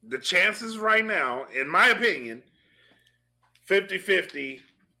the chances right now, in my opinion, 50-50,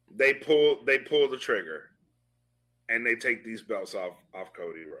 they pull the trigger and they take these belts off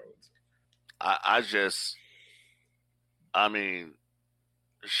Cody Rhodes.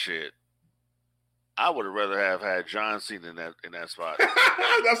 Shit. I would have rather have had John Cena in that spot.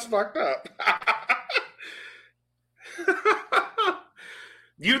 That's fucked up.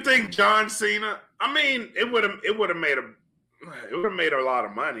 You think John Cena? I mean, it would have made a lot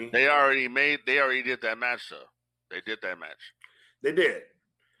of money. They already did that match though. They did that match. They did.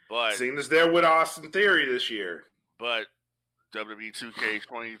 But Cena's there with Austin Theory this year. But WWE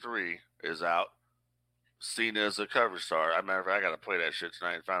 2K23 is out. Cena is a cover star. Matter of fact, I got to play that shit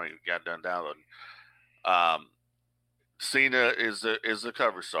tonight and finally got done downloading. Cena is a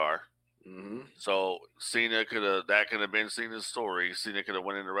cover star. Mm-hmm. So Cena could have been Cena's story. Cena could have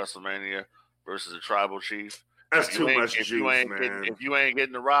went into WrestleMania versus a Tribal Chief. That's too much juice, man. If you ain't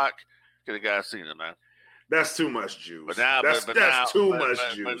getting The Rock, could have got Cena, man. That's too much juice. But now that's too much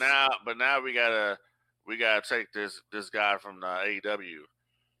juice. But now we gotta take this guy from the AEW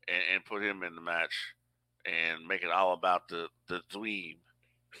and put him in the match and make it all about the dweeb.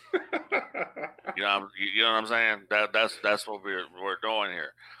 you know what I'm saying? That's what we're doing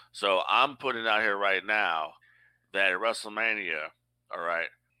here. So I'm putting out here right now that at WrestleMania, all right,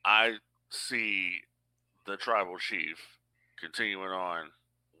 I see the Tribal Chief continuing on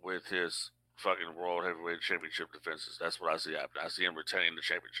with his fucking World Heavyweight Championship defenses. That's what I see happening. I see him retaining the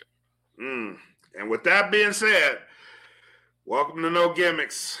championship. And with that being said, welcome to No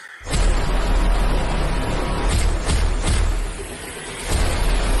Gimmicks.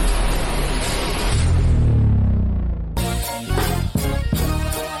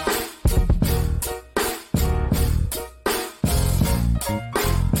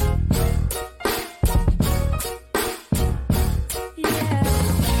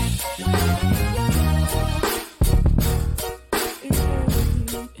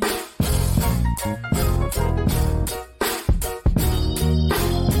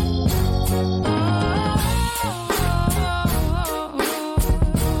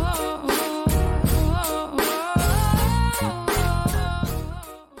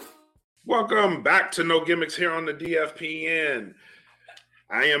 Welcome back to No Gimmicks here on the DFPN.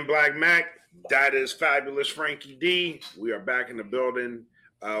 I am Black Mac. That is Fabulous Frankie D. We are back in the building.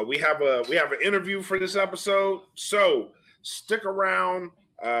 We have an interview for this episode, so stick around.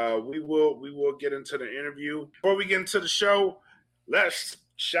 We will get into the interview. Before we get into the show, let's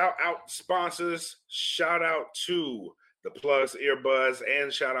shout out sponsors. Shout out to the Plugs Earbuds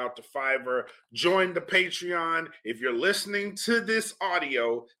and shout out to Fiverr. Join the Patreon. If you're listening to this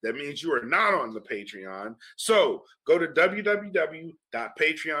audio, that means you are not on the Patreon. So go to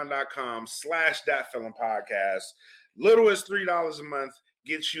www.patreon.com/thatfilmpodcast. Little as $3 a month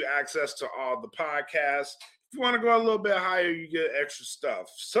gets you access to all the podcasts. If you want to go a little bit higher, you get extra stuff.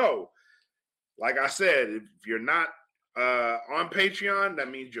 So, like I said, if you're not on Patreon, that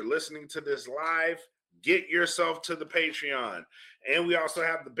means you're listening to this live. Get yourself to the Patreon. And we also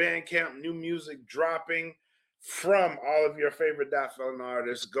have the Bandcamp new music dropping from all of your favorite Dat Feelin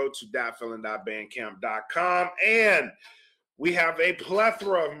artists. Go to datfeelin.bandcamp.com. And we have a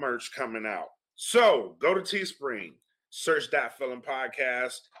plethora of merch coming out. So go to Teespring, search Dat Feelin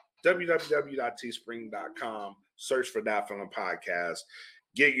Podcast, www.teespring.com, search for Dat Feelin Podcast.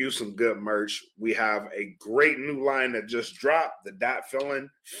 Get you some good merch. We have a great new line that just dropped, the Dat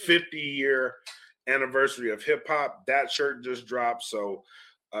Feelin 50-year anniversary of hip hop. That shirt just dropped, so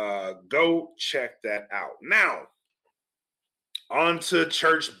go check that out. Now, on to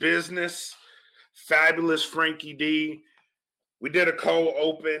church business. Fabulous Frankie D. We did a cold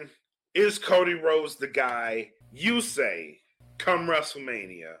open. Is Cody Rhodes the guy? You say, come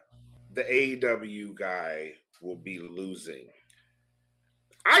WrestleMania, the AEW guy will be losing.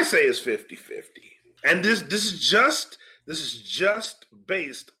 I say it's 50-50. And this is just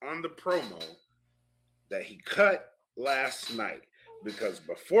based on the promo that he cut last night, because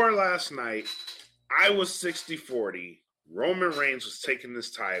before last night, I was 60-40. Roman Reigns was taking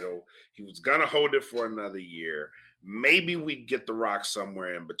this title. He was going to hold it for another year. Maybe we'd get The Rock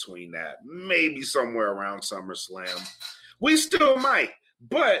somewhere in between that. Maybe somewhere around SummerSlam. We still might,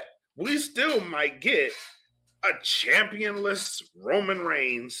 but we still might get a championless Roman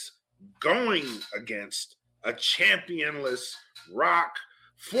Reigns going against a championless Rock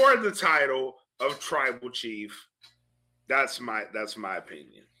for the title of Tribal Chief. That's my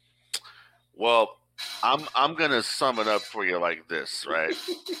opinion. Well, I'm gonna sum it up for you like this, right?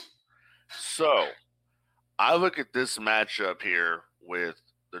 So I look at this matchup here with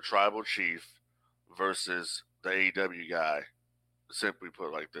the Tribal Chief versus the AEW guy, simply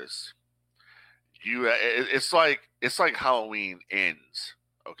put like this: it's like Halloween ends.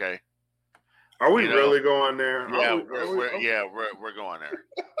 Okay. Are we really going there? Yeah, we're going there.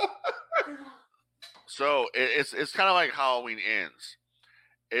 So it's kind of like Halloween ends.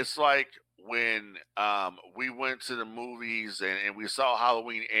 It's like when we went to the movies and we saw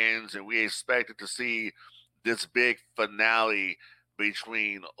Halloween ends and we expected to see this big finale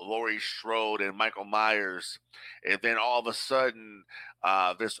between Laurie Strode and Michael Myers, and then all of a sudden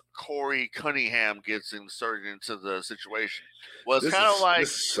this Corey Cunningham gets inserted into the situation. Well, it's kind of like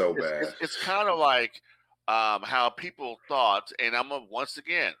this is so bad. It's kind of like how people thought, and once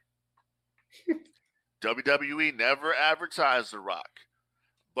again, WWE never advertised The Rock.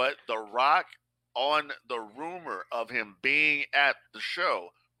 But The Rock, on the rumor of him being at the show,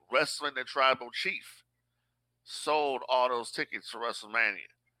 wrestling the Tribal Chief, sold all those tickets for WrestleMania.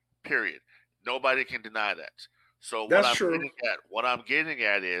 Period. Nobody can deny that. So That's what I'm getting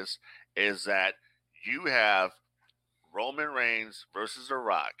at is that you have Roman Reigns versus The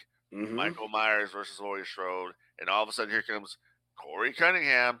Rock, Michael Myers versus Laurie Strode, and all of a sudden here comes Corey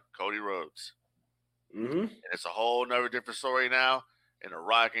Cunningham, Cody Rhodes. And it's a whole nother different story now. And The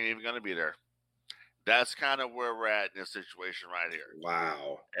Rock ain't even going to be there. That's kind of where we're at in this situation right here.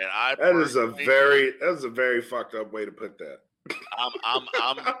 Wow, and that is a very fucked up way to put that.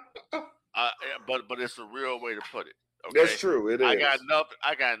 But it's a real way to put it. Okay? That's true. It is.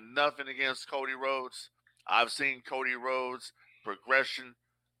 I got nothing against Cody Rhodes. I've seen Cody Rhodes' progression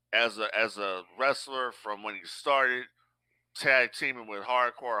as a wrestler from when he started tag teaming with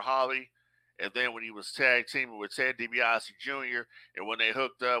Hardcore Holly. And then when he was tag teaming with Ted DiBiase Jr., and when they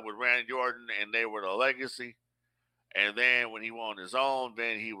hooked up with Randy Orton and they were the Legacy, and then when he went on his own,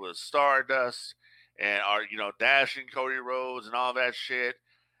 then he was Stardust and dashing Cody Rhodes and all that shit.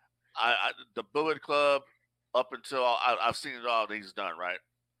 The Bullet Club, up until I've seen it all that he's done, right?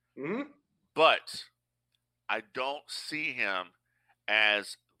 But I don't see him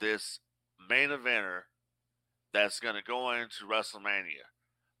as this main eventer that's going to go into WrestleMania.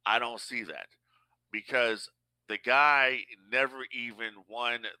 I don't see that because the guy never even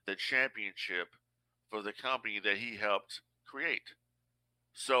won the championship for the company that he helped create.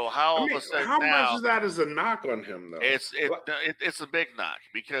 So how much of that is a knock on him, though? It's a big knock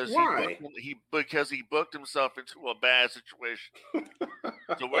because why? He booked himself into a bad situation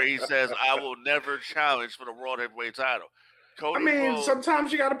to where he says, "I will never challenge for the World Heavyweight title." Rhodes,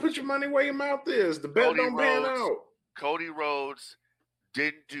 sometimes you got to put your money where your mouth is. The bet don't pan out. Cody Rhodes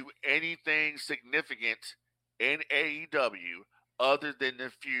didn't do anything significant in AEW other than the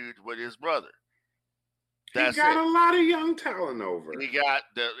feud with his brother. He got a lot of young talent over.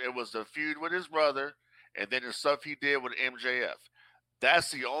 It was the feud with his brother, and then the stuff he did with MJF.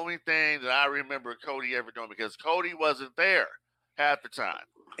 That's the only thing that I remember Cody ever doing because Cody wasn't there half the time.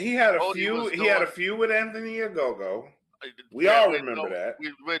 He had a feud with Anthony Ogogo. We all remember that.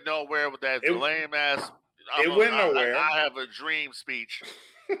 We went nowhere with that lame ass. It went nowhere. I have a dream speech.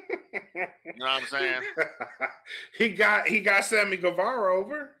 You know what I'm saying? He got Sammy Guevara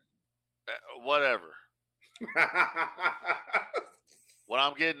over. Whatever. What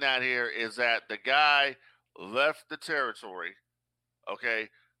I'm getting at here is that the guy left the territory. Okay,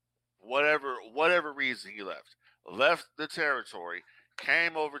 whatever reason he left the territory,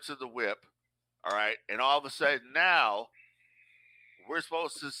 came over to the whip. All right, and all of a sudden now we're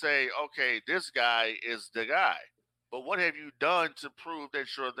supposed to say, okay, this guy is the guy. But what have you done to prove that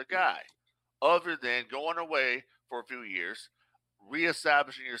you're the guy? Other than going away for a few years,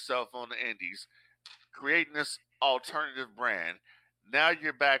 reestablishing yourself on the indies, creating this alternative brand. Now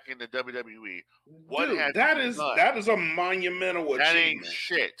you're back in the WWE. That is a monumental achievement. That ain't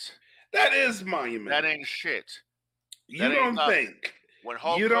shit. That is monumental. That ain't shit. You don't think when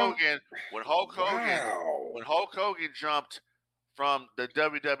Hulk Hogan jumped from the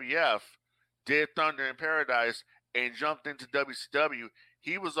WWF, did Thunder in Paradise, and jumped into WCW,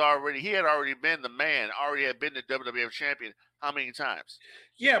 he had already been the man, already had been the WWF champion. How many times?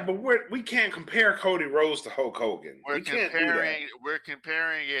 Yeah, but we can't compare Cody Rhodes to Hulk Hogan. We're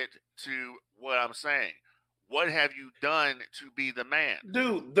comparing it to what I'm saying. What have you done to be the man?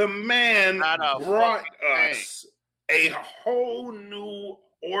 Dude, the man brought us a whole new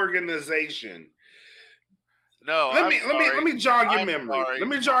organization. No, let me jog your memory. Let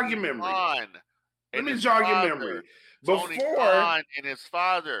me jog your memory. Tony Khan and his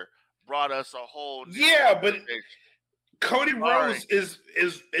father brought us a whole new but Cody Rhodes is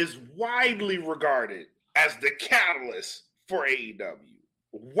widely regarded as the catalyst for AEW.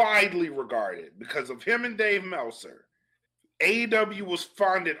 Widely regarded because of him and Dave Meltzer. AEW was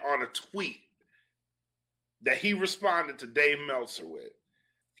founded on a tweet. that he responded to Dave Meltzer with.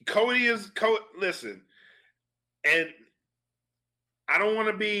 Listen, and I don't want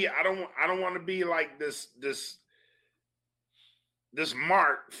to be like this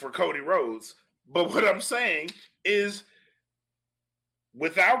mark for Cody Rhodes, but what I'm saying is,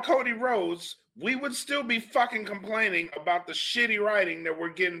 without Cody Rhodes, we would still be fucking complaining about the shitty writing that we're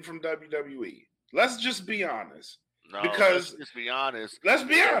getting from WWE. Let's just be honest. No, because let's just be honest. Let's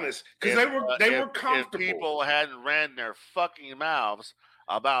be honest, because they were comfortable. If people hadn't ran their fucking mouths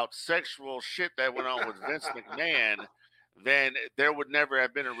about sexual shit that went on with Vince McMahon, then there would never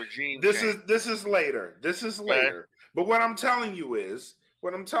have been a regime change. This is later. But what I'm telling you is, I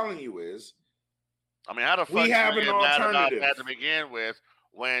mean, how the fuck we have an alternative about that to begin with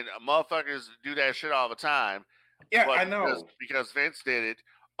when motherfuckers do that shit all the time? Yeah, I know. Because Vince did it.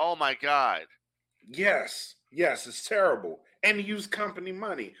 Oh my God. Yes, it's terrible. And use company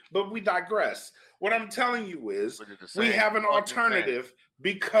money. But we digress. What I'm telling you is, we have an alternative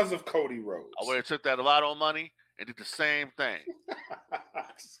because of Cody Rhodes. I would have took that Lotto money and did the same thing.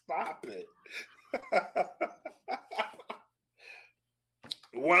 Stop it.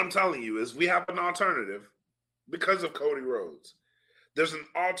 What I'm telling you is, we have an alternative because of Cody Rhodes. There's an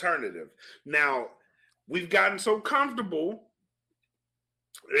alternative. Now, we've gotten so comfortable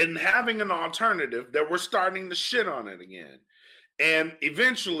in having an alternative that we're starting to shit on it again. And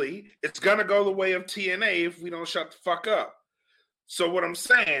eventually, it's going to go the way of TNA if we don't shut the fuck up. So what I'm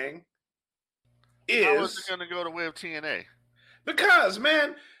saying is... How is it going to go the way of TNA? Because,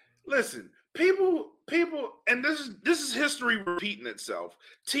 man, listen, people, and this is history repeating itself.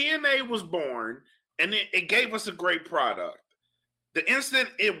 TNA was born, and it gave us a great product. The instant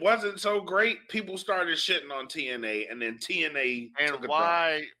it wasn't so great, people started shitting on TNA, and then TNA. And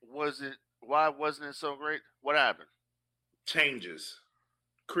why wasn't it so great? What happened? Changes,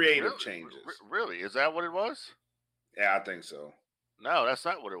 creative changes. Really? Is that what it was? Yeah, I think so. No, that's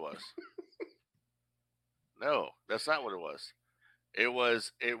not what it was. No, that's not what it was.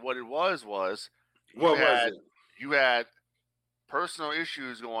 What it was was it? You had personal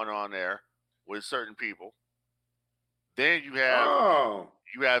issues going on there with certain people. Then you have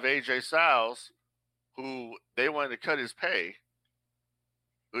AJ Styles, who they wanted to cut his pay.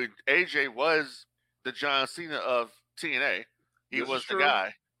 AJ was the John Cena of TNA. He was the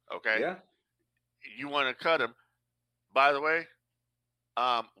guy. Okay. Yeah. You want to cut him. By the way,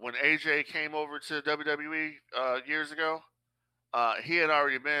 when AJ came over to WWE years ago, he had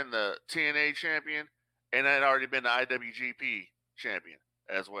already been the TNA champion and had already been the IWGP champion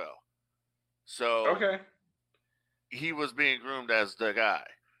as well. So okay. He was being groomed as the guy,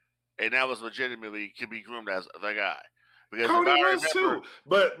 and that was legitimately could be groomed as the guy. Because Cody was too,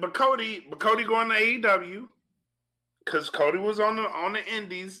 but Cody going to AEW because Cody was on the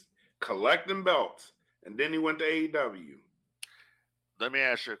Indies collecting belts, and then he went to AEW. Let me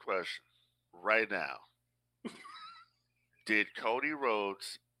ask you a question right now: did Cody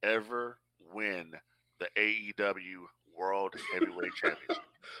Rhodes ever win the AEW World Heavyweight Championship?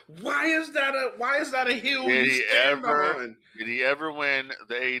 Why is that a heel? Did he ever win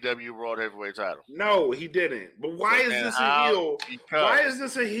the AEW World Heavyweight title? No, he didn't. But why is this a heel? Why is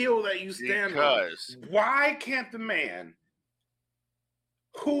this a heel that you stand on? Why can't the man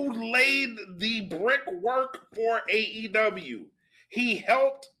who laid the brickwork for AEW, he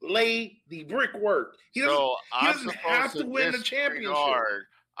helped lay the brickwork. He doesn't have to win the championship.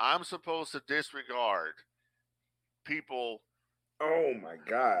 I'm supposed to disregard people. Oh my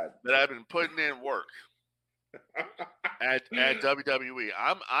God! That I've been putting in work at WWE.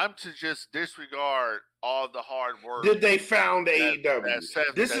 I'm to just disregard all the hard work. Did they found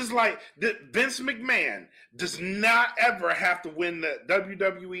AEW? This is like Vince McMahon does not ever have to win the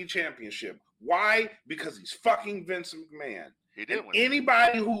WWE championship. Why? Because he's fucking Vince McMahon. He did win.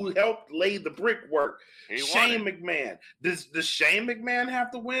 Anybody who helped lay the brickwork, Shane McMahon. Does Shane McMahon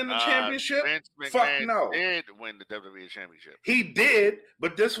have to win the championship? Vince McMahon Fuck no. Did win the WWE championship. He did,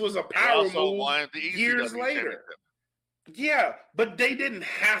 but this was a power move years later. Yeah, but they didn't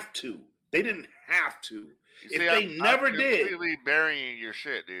have to. They never did. Completely burying your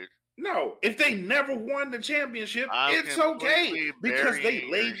shit, dude. No, if they never won the championship, it's okay because they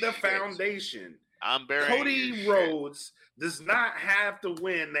laid the foundation. I'm burying Cody Rhodes does not have to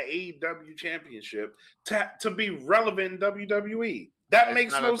win the AEW championship to be relevant in WWE. That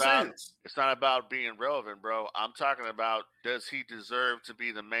makes no sense. It's not about being relevant, bro. I'm talking about, does he deserve to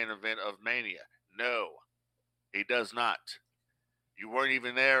be the main event of Mania? No, he does not. You weren't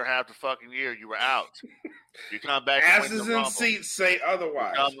even there half the fucking year. You were out. You come back. Asses in seats say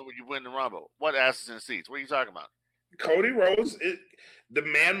otherwise. You win the Rumble. What asses in seats? What are you talking about? Cody Rhodes, the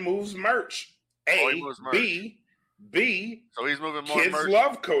man moves merch. A, B. So he's moving more kids merch.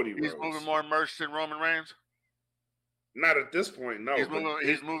 love Cody Rhodes. He's moving more merch than Roman Reigns. Not at this point, no. He's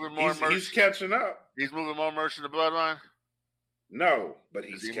moving more merch. He's catching up. He's moving more merch in the Bloodline. No, but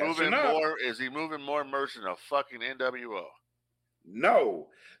he's catching up. Is he moving more merch than a fucking NWO? No,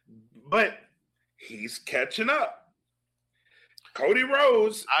 but he's catching up. Cody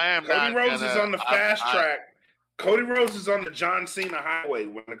Rhodes. Cody Rhodes is on the fast track. Cody Rhodes is on the John Cena highway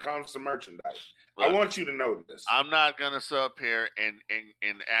when it comes to merchandise. Look, I want you to know this. I'm not gonna sit up here and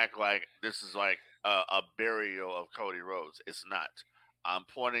act like this is like a burial of Cody Rhodes. It's not. I'm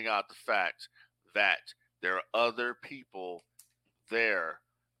pointing out the fact that there are other people there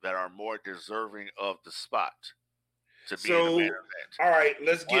that are more deserving of the spot to be in the main event. All right,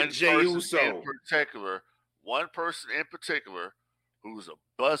 let's get Jey Uso. One person in particular who's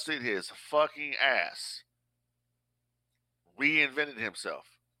busted his fucking ass, reinvented himself.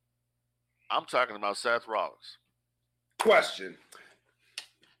 I'm talking about Seth Rollins. Question.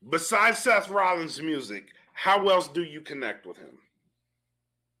 Besides Seth Rollins' music, how else do you connect with him?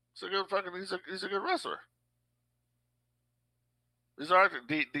 He's a good wrestler. He's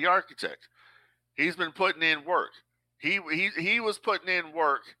the architect. He's been putting in work. He was putting in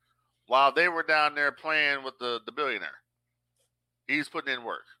work while they were down there playing with the billionaire. He's putting in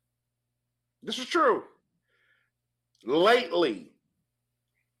work. This is true. Lately.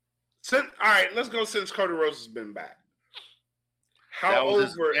 All right, let's go since Cody Rhodes has been back. That was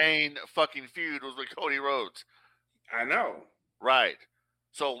his main fucking feud was with Cody Rhodes. I know. Right.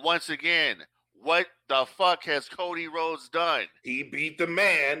 So once again, what the fuck has Cody Rhodes done? He beat the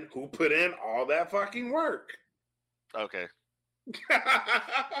man who put in all that fucking work. Okay.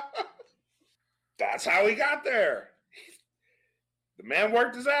 That's how he got there. The man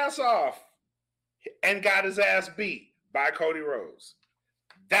worked his ass off and got his ass beat by Cody Rhodes.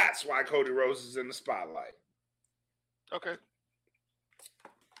 That's why Cody Rhodes is in the spotlight. Okay.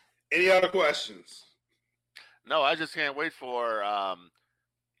 Any other questions? No, I just can't wait for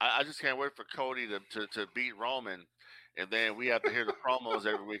I just can't wait for Cody to beat Roman, and then we have to hear the promos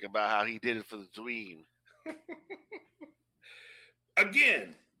every week about how he did it for the dream.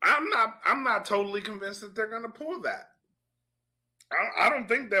 Again, I'm not totally convinced that they're going to pull that. I don't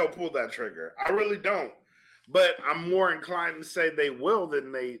think they'll pull that trigger. I really don't. But I'm more inclined to say they will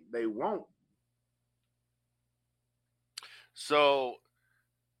than they won't. So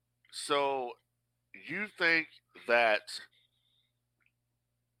you think that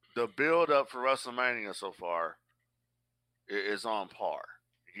the build up for WrestleMania so far is on par?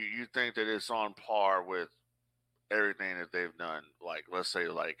 You think that it's on par with everything that they've done? Like, let's say,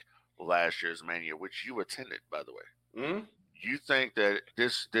 like last year's Mania, which you attended, by the way. Mm-hmm. You think that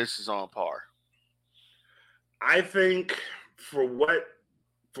this is on par? I think for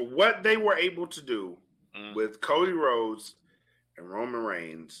what they were able to do with Cody Rhodes and Roman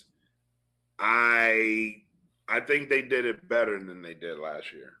Reigns, I think they did it better than they did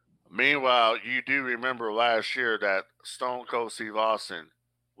last year. Meanwhile, you do remember last year that Stone Cold Steve Austin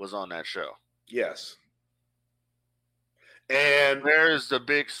was on that show. Yes. And where's the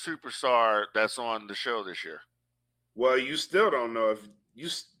big superstar that's on the show this year? Well, you still don't know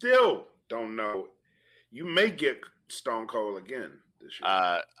You may get Stone Cold again this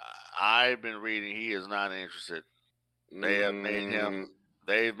year. I've been reading he is not interested. They have made him.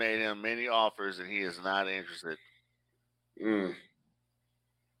 They've made him many offers, and he is not interested.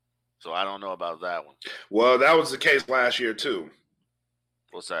 So I don't know about that one. Well, that was the case last year too.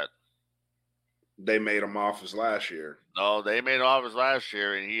 What's that? They made him offers last year. No, they made offers last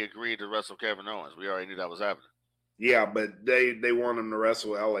year, and he agreed to wrestle Kevin Owens. We already knew that was happening. Yeah, but they want him to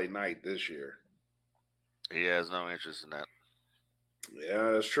wrestle LA Knight this year. He has no interest in that.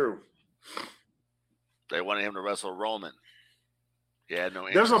 Yeah, that's true. They wanted him to wrestle Roman. He had no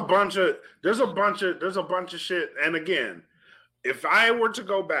interest. There's a bunch of shit. And again, if I were to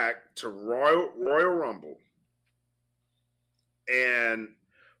go back to Royal Rumble and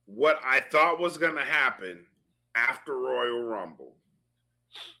what I thought was going to happen after Royal Rumble,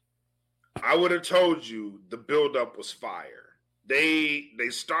 I would have told you the buildup was fire. They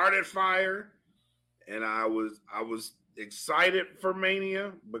started fire, and I was excited for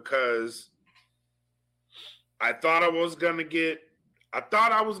Mania because I thought I was gonna get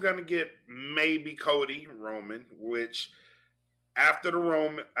maybe Cody Roman, which after the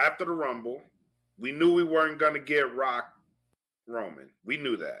Rumble, we knew we weren't gonna get Rock Roman. We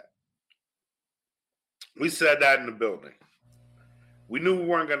knew that. We said that in the building. We knew we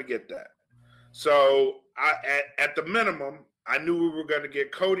weren't gonna get that. So at the minimum, I knew we were gonna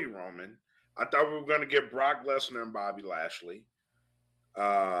get Cody Roman. I thought we were gonna get Brock Lesnar and Bobby Lashley.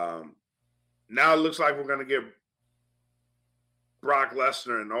 now it looks like we're gonna get Brock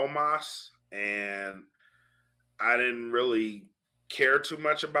Lesnar and Omos, and I didn't really care too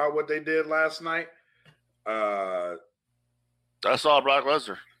much about what they did last night. That's all Brock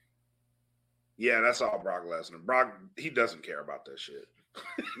Lesnar. Yeah, that's all Brock Lesnar. Brock, he doesn't care about that shit.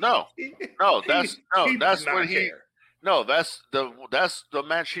 That's the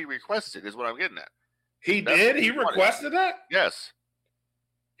match he requested. Is what I'm getting at. He did. He requested that. Yes,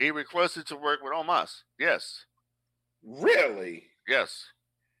 he requested to work with Omos. Yes. Really? Yes.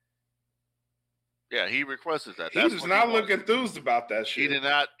 Yeah, he requested that. He does not look enthused about that shit. He did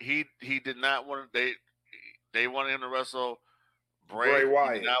not. He did not want. They wanted him to wrestle Bray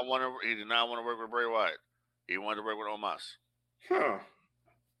Wyatt. He did not want to work with Bray Wyatt. He wanted to work with Omos. Huh.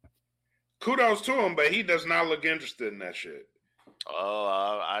 Kudos to him, but he does not look interested in that shit.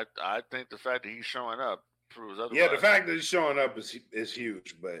 Oh, I think the fact that he's showing up proves otherwise. Yeah, the fact that he's showing up is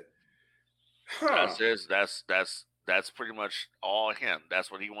huge, but that's pretty much all him.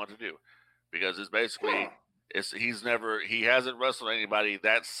 That's what he wanted to do, because it's basically he hasn't wrestled anybody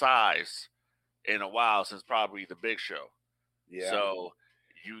that size in a while since probably the Big Show. Yeah. So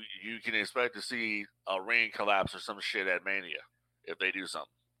you can expect to see a ring collapse or some shit at Mania if they do something.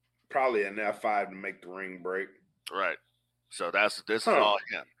 Probably an F5 to make the ring break. Right. So this is all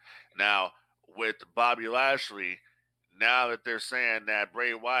him. Now, with Bobby Lashley, now that they're saying that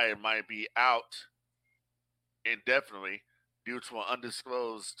Bray Wyatt might be out indefinitely due to an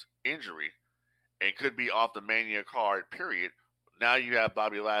undisclosed injury and could be off the Mania card, period, now you have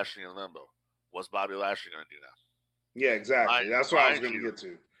Bobby Lashley in limbo. What's Bobby Lashley going to do now? Yeah, exactly. That's what I was going to get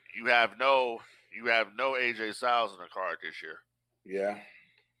to. You have no AJ Styles in the card this year. Yeah.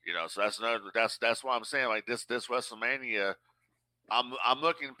 You know, so that's why I'm saying, like, this WrestleMania, I'm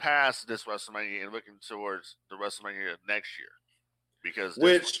looking past this WrestleMania and looking towards the WrestleMania next year, because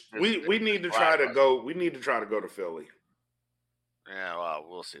we need to try to go. We need to try to go to Philly. Yeah, well,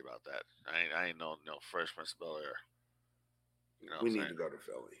 we'll see about that. I ain't no Fresh Prince of Bel-Air. You know, we need to go to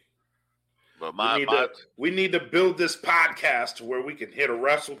Philly. But we need to build this podcast to where we can hit a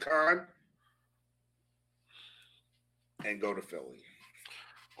WrestleCon and go to Philly.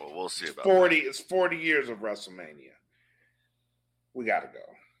 Well, we'll see about 40. That. It's 40 years of WrestleMania. We got to go.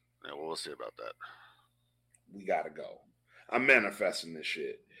 Yeah, we'll see about that. We got to go. I'm manifesting this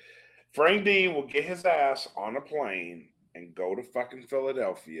shit. Frank Dean will get his ass on a plane and go to fucking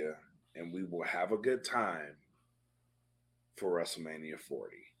Philadelphia, and we will have a good time for WrestleMania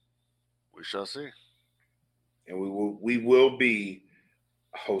 40. We shall see. And we will be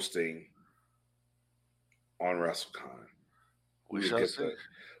hosting on WrestleCon. We shall see.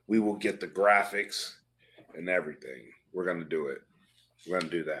 We will get the graphics and everything. We're going to do it. We're going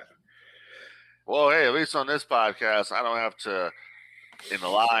to do that. Well, hey, at least on this podcast, I don't have to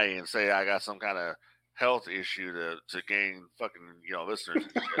lie and say I got some kind of health issue to gain fucking listeners.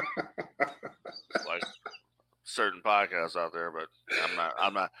 Like certain podcasts out there, but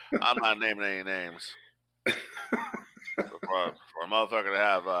I'm not naming any names. For a motherfucker to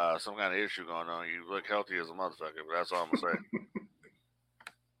have some kind of issue going on, you look healthy as a motherfucker. But that's all I'm gonna say.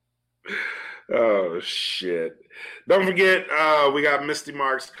 Oh shit! Don't forget, we got Mystii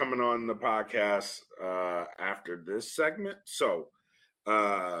Marks coming on the podcast after this segment. So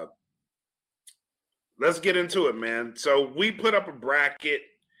let's get into it, man. So we put up a bracket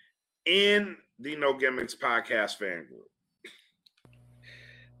in the No Gimmicks podcast fan group.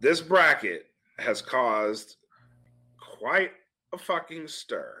 This bracket has caused quite a fucking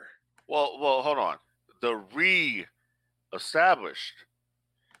stir. Well, hold on. The re-established,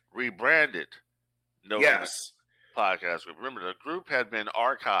 rebranded No Gimmicks podcast group. Remember, the group had been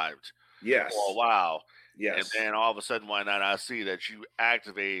archived for a while. Yes. And then all of a sudden one night I see that you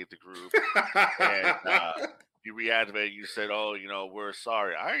activated the group and you reactivated. You said, "Oh, we're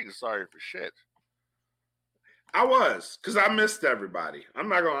sorry." I ain't sorry for shit. I was, because I missed everybody. I'm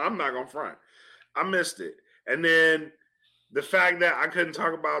not gonna front. I missed it. And then the fact that I couldn't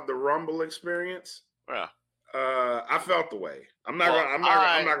talk about the Rumble experience, I felt the way. I'm not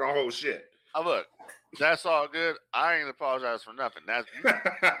gonna hold shit. Look, that's all good. I ain't apologize for nothing. That's you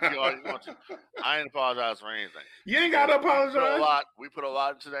all you want to. I ain't apologize for anything. You ain't gotta apologize. We put a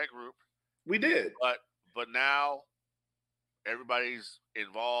lot into that group. We did. But now everybody's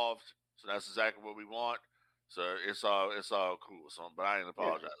involved, so that's exactly what we want. So it's all cool. So, but I ain't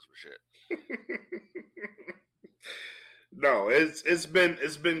apologize for shit. No, it's been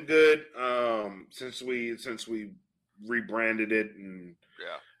good since we rebranded it, and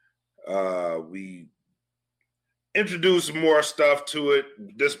we introduced more stuff to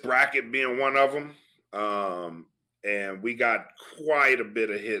it. This bracket being one of them, and we got quite a bit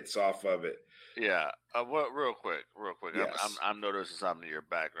of hits off of it. Yeah. Well, real quick. Yes. I'm noticing something in your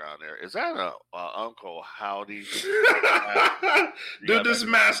background there. Is that a Uncle Howdy? You Dude, got back this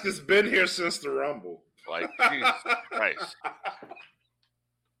mask has been here since the Rumble. like Jesus Christ.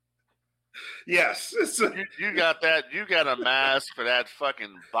 Yes. You got that? You got a mask for that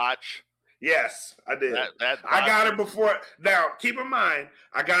fucking botch? Yes, I did. That I got it botch? before. Now, keep in mind,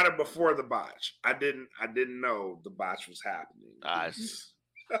 I got it before the botch. I didn't know the botch was happening. I see.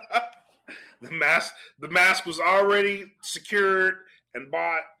 The mask was already secured and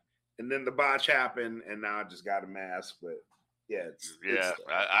bought, and then the botch happened, and now I just got a mask. But yeah, it's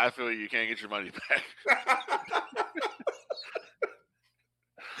I feel you can't get your money back.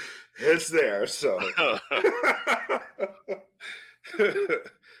 it's there. So,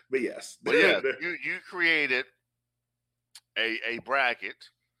 but yes, you created a bracket.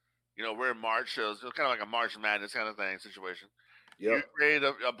 You know, we're in March, so it's kind of like a March Madness kind of thing situation. Yep. You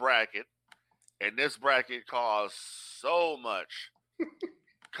created a bracket, and this bracket caused so much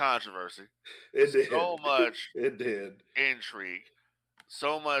controversy. It did. So much It did. intrigue.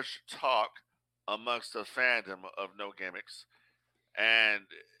 So much talk amongst the fandom of No Gimmicks. And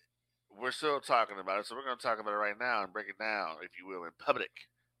we're still talking about it, so we're going to talk about it right now and break it down, if you will, in public.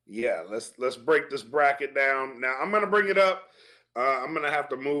 Yeah, let's break this bracket down. Now I'm gonna bring it up. I'm gonna have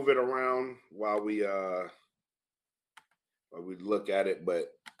to move it around while we look at it.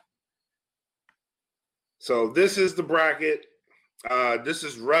 But so this is the bracket. This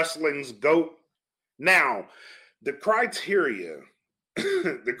is wrestling's GOAT. Now, the criteria,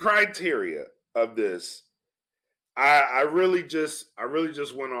 the criteria of this, I really just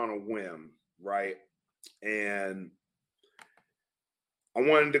went on a whim, right? And I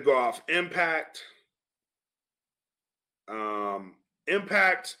wanted to go off Impact.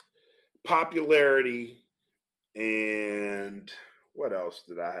 Impact, popularity, and what else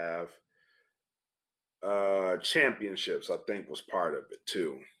did I have? Championships, I think, was part of it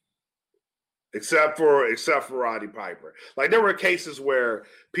too. Except for Roddy Piper. Like there were cases where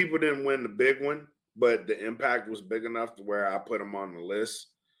people didn't win the big one, but the impact was big enough to where I put them on the list.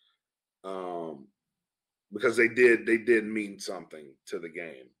 Because they did mean something to the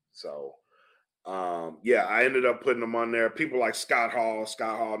game. So yeah, I ended up putting them on there. People like Scott Hall.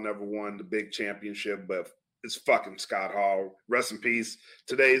 Scott Hall never won the big championship, but it's fucking Scott Hall. Rest in peace.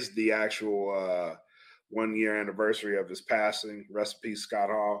 Today's the actual 1 year anniversary of his passing. Rest in peace, Scott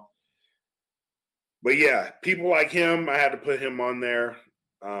Hall. But yeah, people like him, I had to put him on there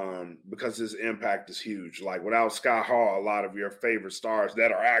because his impact is huge. Like without Scott Hall, a lot of your favorite stars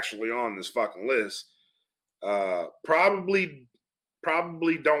that are actually on this fucking list probably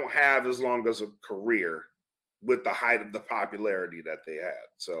don't have as long as a career with the height of the popularity that they had.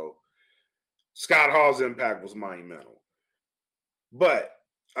 So Scott Hall's impact was monumental. But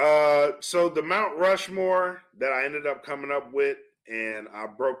so the Mount Rushmore that I ended up coming up with, and I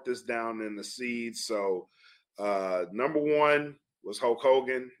broke this down in the seeds. So number 1 was Hulk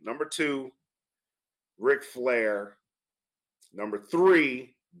Hogan. Number 2, Ric Flair. Number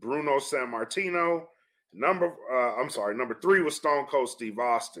 3, Bruno Sammartino. Number 3 was Stone Cold Steve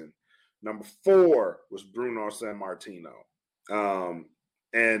Austin. Number 4 was Bruno Sammartino.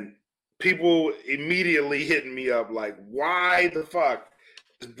 And people immediately hitting me up like, why the fuck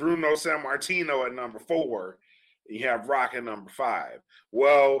is Bruno Sammartino at number 4? And you have Rock at number 5.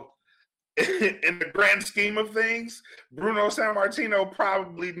 Well, in the grand scheme of things, Bruno Sammartino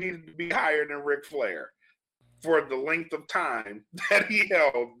probably needed to be higher than Ric Flair for the length of time that he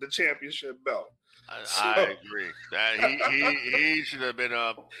held the championship belt. I agree. That he should have been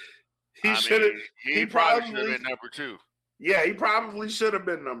up. He should have. He probably should have been number 2. Yeah, he probably should have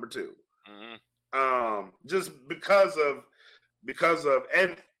been number 2. Mm-hmm. Just because of,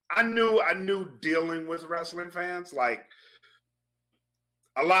 and I knew dealing with wrestling fans, like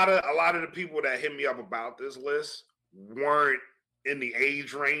a lot of the people that hit me up about this list weren't in the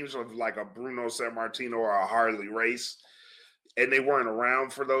age range of like a Bruno Sammartino or a Harley Race, and they weren't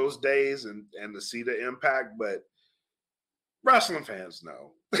around for those days and to see the impact. But wrestling fans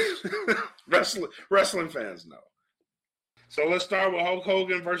know. wrestling fans know. So let's start with Hulk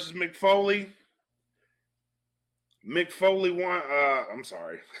Hogan versus Mick Foley. Mick Foley won. I'm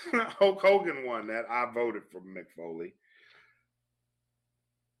sorry, Hulk Hogan won that. I voted for Mick Foley.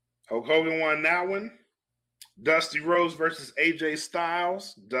 Hulk Hogan won that one. Dusty Rhodes versus AJ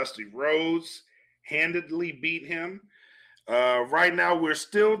Styles. Dusty Rhodes handedly beat him. Right now, we're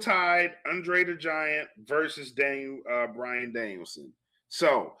still tied. Andre the Giant versus Bryan Danielson.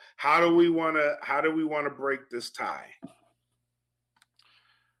 So, how do we want to break this tie?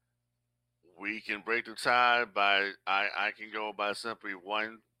 We can break the tie by I can go by simply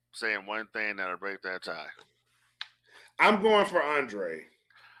one saying one thing that'll break that tie. I'm going for Andre.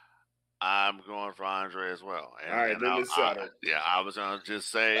 I'm going for Andre as well. All right, then it's settled. I was going to just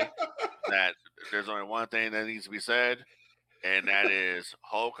say that there's only one thing that needs to be said, and that is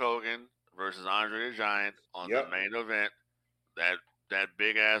Hulk Hogan versus Andre the Giant on the main event. That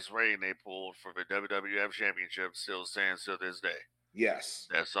big ass rating they pulled for the WWF Championship still stands to this day. Yes.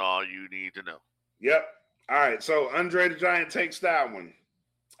 That's all you need to know. Yep. All right, so Andre the Giant takes that one.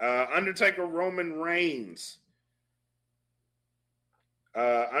 Undertaker Roman Reigns.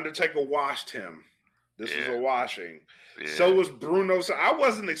 Undertaker washed him. This was a washing. Yeah. So was Bruno. So I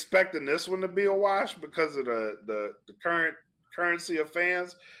wasn't expecting this one to be a wash because of the current currency of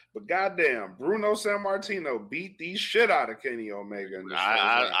fans. But goddamn, Bruno Sammartino beat the shit out of Kenny Omega. In this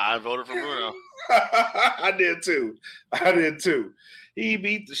I voted for Bruno. I did too. He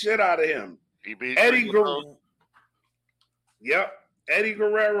beat the shit out of him. He beat Eddie Guerrero. Yep. Eddie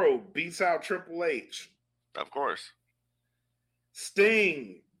Guerrero beats out Triple H. Of course.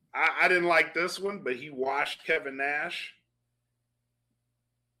 Sting. I didn't like this one, but he washed Kevin Nash.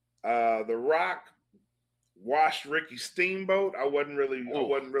 The Rock washed Ricky Steamboat. I wasn't really a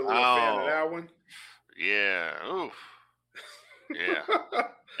fan of that one. Yeah. Oof. Yeah.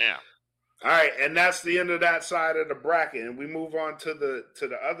 Yeah. All right, and that's the end of that side of the bracket, and we move on to the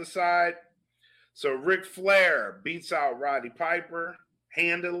other side. So Ric Flair beats out Roddy Piper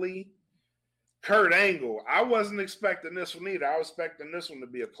handily. Kurt Angle, I wasn't expecting this one either. I was expecting this one to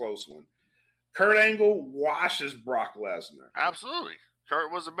be a close one. Kurt Angle washes Brock Lesnar. Absolutely.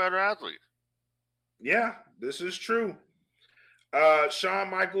 Kurt was a better athlete. Yeah, this is true.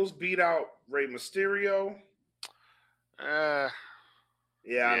 Shawn Michaels beat out Rey Mysterio. I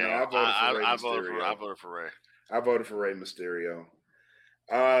voted for Rey. I voted for Rey Mysterio.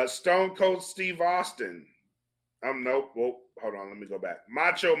 Stone Cold Steve Austin. Nope. Whoa, hold on. Let me go back.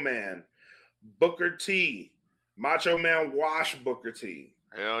 Macho Man. Booker T. Macho Man washed Booker T.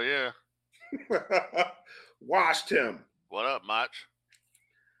 Hell yeah. Washed him. What up, Mach?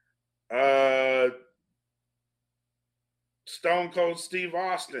 Stone Cold Steve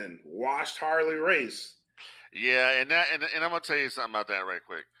Austin washed Harley Race. Yeah, and I'm gonna tell you something about that right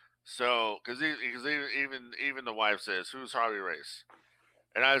quick. So, because even the wife says, "Who's Harley Race?"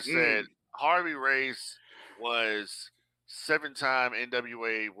 And I said, Harley Race was 7-time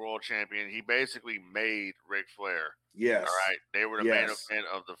NWA World Champion. He basically made Ric Flair. Yes. All right. They were the main event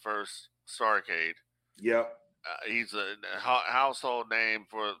of the first Starrcade. Yep. He's a household name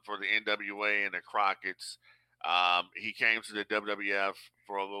for the NWA and the Crockett's. He came to the WWF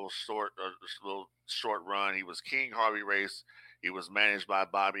for a little short run. He was King Harley Race. He was managed by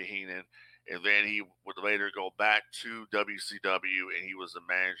Bobby Heenan. And then he would later go back to WCW, and he was the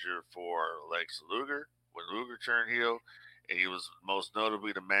manager for Lex Luger when Luger turned heel, and he was most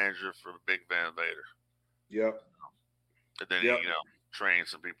notably the manager for Big Van Vader. Yep. And then he, trained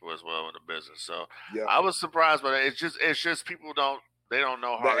some people as well in the business. So I was surprised by that. It's just people don't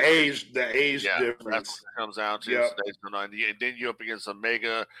know how the age difference. That's what it comes down to. Yep. So and then you're up against a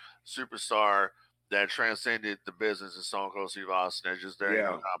mega superstar that transcended the business in Stone Cold Steve Austin. It's just there ain't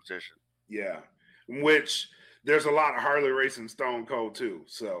no competition. Yeah, which there's a lot of Harley Race and Stone Cold too.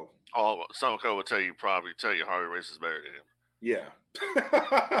 So, Stone Cold would tell you Harley Race is better than him. Yeah,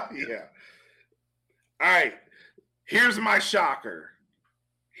 yeah. All right, here's my shocker.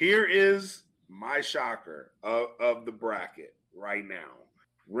 Here is my shocker of the bracket right now: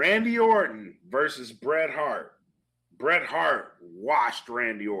 Randy Orton versus Bret Hart. Bret Hart washed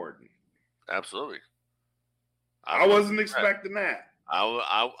Randy Orton. Absolutely. I wasn't expecting that.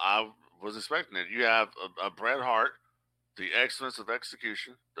 I was expecting it. You have a Bret Hart, the excellence of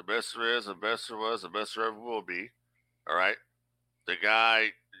execution, the best there is, the best there was, the best there ever will be. All right, the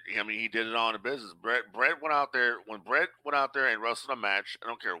guy. I mean, he did it all in the business. Bret went out there when Bret went out there and wrestled a match. I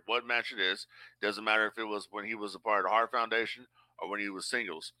don't care what match it is. Doesn't matter if it was when he was a part of the Hart Foundation or when he was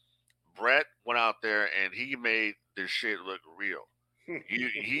singles. Bret went out there and he made this shit look real.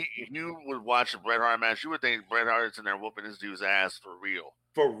 You would watch a Bret Hart match, you would think Bret Hart's in there whooping this dude's ass for real.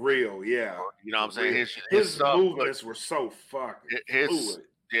 For real, yeah. You know what I'm saying? His movements were so fucking fluid.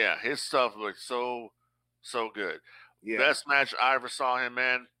 Yeah, his stuff looked so good. Yeah. Best match I ever saw him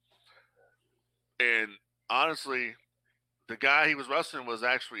in. And honestly, the guy he was wrestling was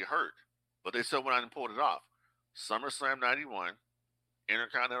actually hurt, but they still went out and pulled it off. SummerSlam 91,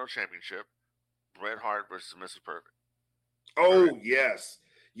 Intercontinental Championship, Bret Hart versus Mr. Perfect. Oh, yes.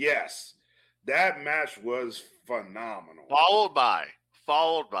 Yes. That match was phenomenal. Followed by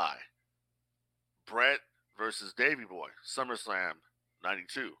Bret versus Davey Boy, SummerSlam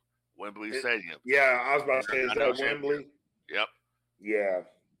 92, Wembley Stadium. Yeah, I was about to say, is that Wembley? Yep. Yeah.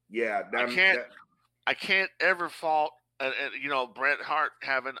 Yeah, I can't ever fault Bret Hart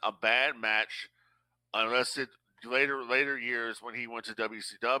having a bad match unless it later years when he went to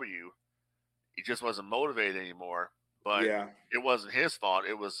WCW, he just wasn't motivated anymore. But it wasn't his fault.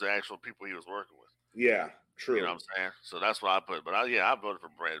 It was the actual people he was working with. Yeah, true. You know what I'm saying? So that's what I put. But I voted for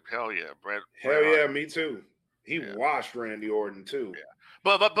Bret. Hell yeah, Bret. Hell yeah, me too. He washed Randy Orton too. Yeah.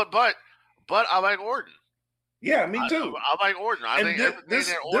 But I like Orton. Yeah, me too. I like Orton. I think everything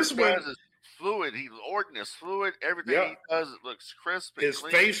that Orton does is fluid. Orton is fluid. Everything he does looks crisp. And his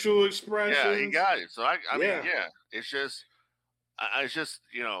clean. Facial expressions. Yeah, he got it. So I mean, it's just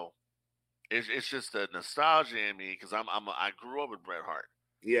it's just the nostalgia in me because I grew up with Bret Hart.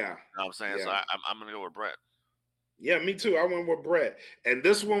 Yeah, you know what I'm saying. Yeah. So I'm gonna go with Bret. Yeah, me too. I went with Bret, and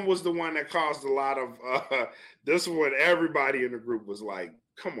this one was the one that caused a lot of. This one, everybody in the group was like,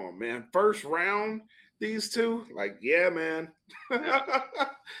 "Come on, man! First round." These two, like, yeah, man,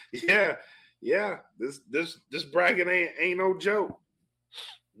 yeah. This bracket ain't no joke.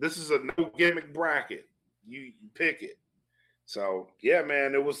 This is a no gimmick bracket. You pick it. So yeah,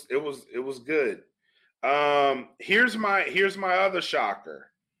 man, it was good. Here's my other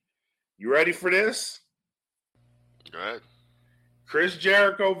shocker. You ready for this? Go ahead. Chris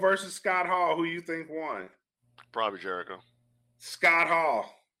Jericho versus Scott Hall. Who you think won? Probably Jericho. Scott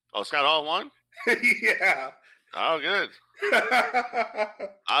Hall. Oh, Scott Hall won? Yeah. Oh, good.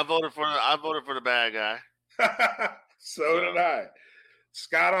 I voted for the bad guy. So did I.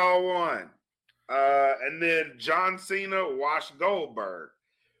 Scott Hall won. And then John Cena washed Goldberg.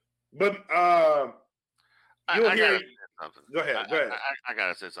 But you'll hear something. Go ahead. I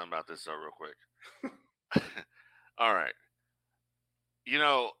gotta say something about this real quick. All right.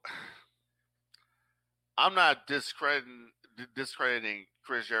 I'm not discrediting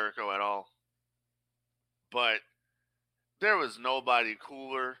Chris Jericho at all. But there was nobody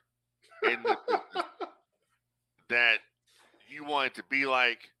cooler in the business that you wanted to be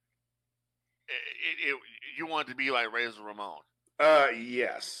like. You wanted to be like Razor Ramon.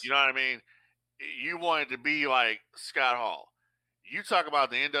 Yes. You know what I mean? You wanted to be like Scott Hall. You talk about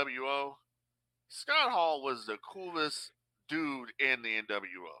the NWO. Scott Hall was the coolest dude in the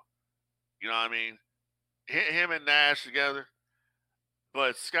NWO. You know what I mean? Him and Nash together.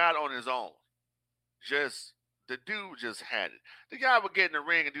 But Scott on his own. The dude just had it. The guy would get in the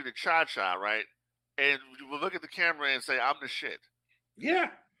ring and do the cha-cha, right? And would look at the camera and say, "I'm the shit." Yeah.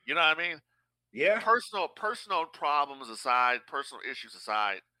 You know what I mean? Yeah. Personal problems aside, personal issues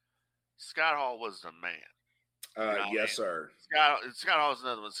aside, Scott Hall was the man. Yes, sir. Scott Hall was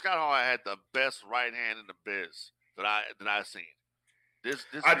another one. Scott Hall had the best right hand in the biz that I've seen.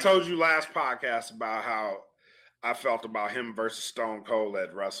 I told you last podcast about how I felt about him versus Stone Cold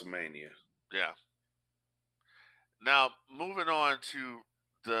at WrestleMania. Yeah. Now, moving on to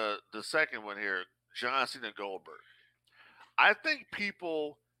the second one here, John Cena Goldberg. I think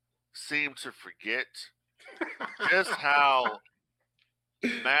people seem to forget just how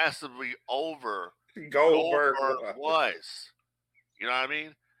massively over Goldberg was. You know what I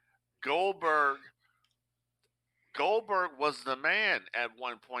mean? Goldberg was the man at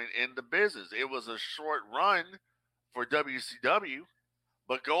one point in the business. It was a short run for WCW,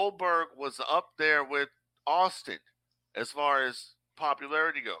 but Goldberg was up there with Austin as far as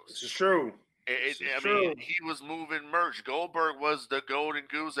popularity goes. This is true. I mean, he was moving merch. Goldberg was the golden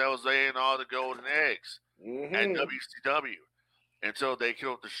goose that was laying all the golden eggs at WCW until they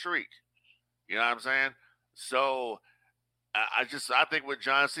killed the streak. You know what I'm saying? So I think with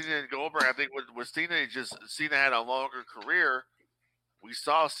John Cena and Goldberg, I think with Cena, Cena had a longer career. We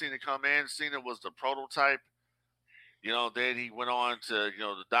saw Cena come in. Cena was the prototype. Then he went on to,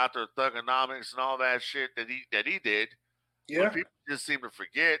 the Dr. Thugonomics and all that shit that he did. Yeah. But people just seem to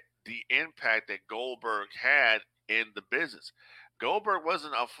forget the impact that Goldberg had in the business. Goldberg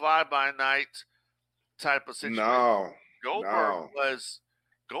wasn't a fly-by-night type of situation. No. Goldberg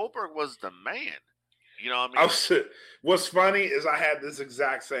was the man. You know what I mean? What's funny is I had this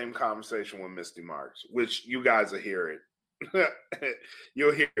exact same conversation with Mystii Marks, which you guys will hear it.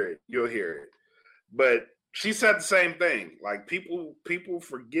 You'll hear it. But she said the same thing. Like people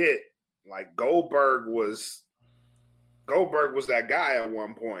forget, like Goldberg was that guy at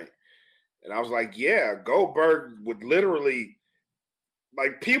one point. And I was like, yeah, Goldberg would literally,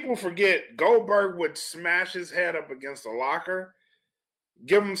 like, people forget Goldberg would smash his head up against a locker,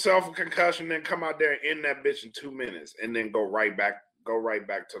 give himself a concussion, then come out there and end that bitch in 2 minutes, and then go right back to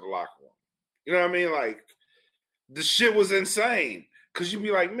the locker room. You know what I mean? Like, the shit was insane. Because you'd be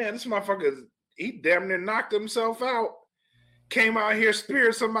like, man, this motherfucker, he damn near knocked himself out. Came out here,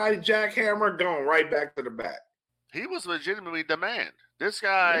 speared somebody, jackhammer, going right back to the back. He was legitimately the man. This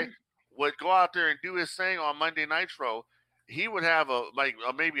guy would go out there and do his thing on Monday Nitro. He would have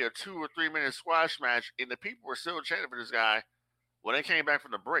maybe a 2 or 3 minute squash match, and the people were still chanting for this guy when they came back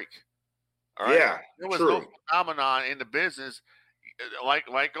from the break. All right, Yeah, there was true. no phenomenon in the business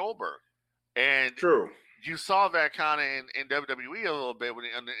like Goldberg, and true. You saw that kind of in WWE a little bit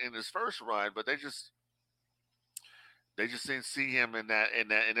in his first run, but they just didn't see him in that,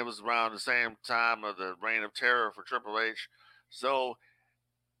 and it was around the same time of the Reign of Terror for Triple H. So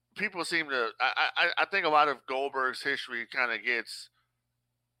people seem to. I think a lot of Goldberg's history kind of gets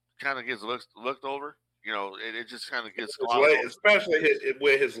looked over. You know, it just kind of gets especially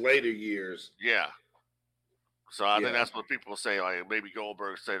with his later years. Yeah. So I think that's what people say. Like maybe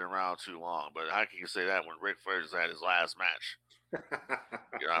Goldberg stayed around too long, but how can you say that when Ric Flair just had his last match?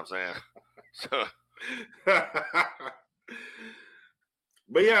 You know what I'm saying? So.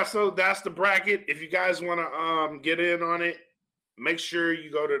 But yeah, so that's the bracket. If you guys want to get in on it, make sure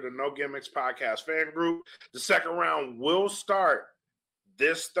you go to the No Gimmicks Podcast fan group. The second round will start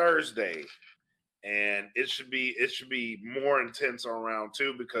this Thursday, and it should be more intense on round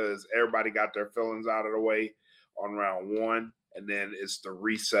 2 because everybody got their feelings out of the way on round 1, and then it's the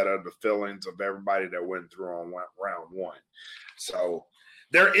reset of the feelings of everybody that went through on round 1. So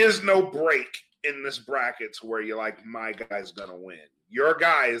there is no break in this bracket to where you're like, my guy's gonna win. Your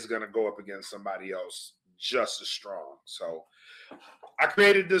guy is gonna go up against somebody else just as strong. So I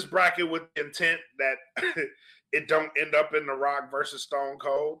created this bracket with the intent that it don't end up in The Rock versus Stone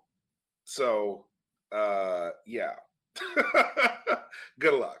Cold. So yeah.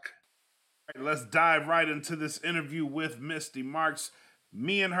 Good luck. All right, let's dive right into this interview with Mystii Marks.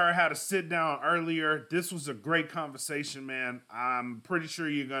 Me and her had a sit down earlier. This was a great conversation, man. I'm pretty sure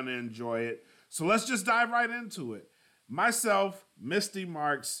you're going to enjoy it. So let's just dive right into it. Myself, Mystii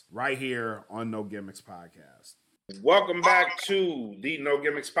Marks, right here on No Gimmicks Podcast. Welcome back to the No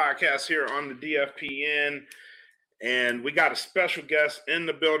Gimmicks Podcast here on the DFPN. And we got a special guest in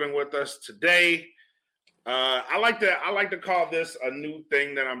the building with us today. I like to call this a new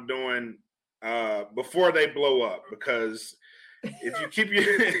thing that I'm doing before they blow up, because if you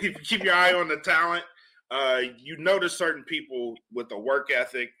keep your eye on the talent, you notice certain people with a work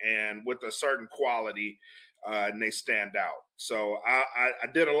ethic and with a certain quality, and they stand out. So I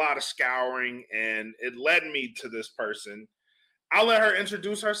did a lot of scouring, and it led me to this person. I'll let her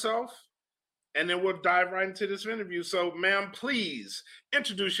introduce herself, and then we'll dive right into this interview. So, ma'am, please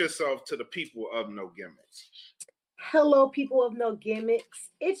introduce yourself to the people of No Gimmicks. Hello, people of No Gimmicks.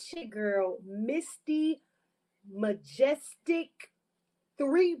 It's your girl, Mystii Majestic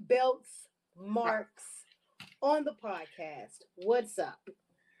 3 Belts Marks on the podcast. What's up?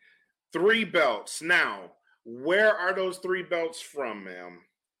 3 belts. Now, where are those 3 belts from, ma'am?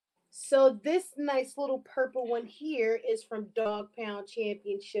 So this nice little purple one here is from Dog Pound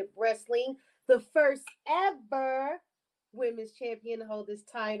Championship Wrestling, the first ever women's champion to hold this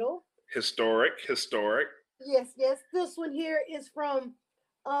title. Historic. Yes. This one here is from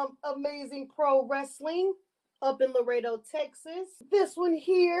Amazing Pro Wrestling up in Laredo, Texas. This one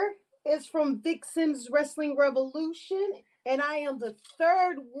here is from Vixen's Wrestling Revolution, and I am the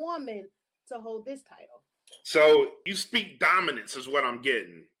 3rd woman to hold this title. So you speak dominance is what I'm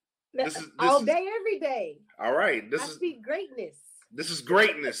getting. This all day, every day. All right. I speak greatness. This is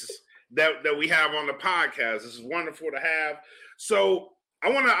greatness that we have on the podcast. This is wonderful to have. So I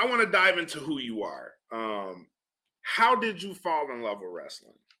want to dive into who you are. How did you fall in love with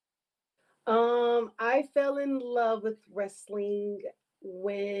wrestling? I fell in love with wrestling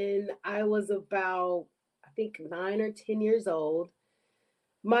when I was about, I think, 9 or 10 years old.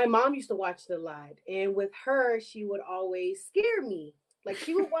 My mom used to watch it a lot, and with her, she would always scare me. Like,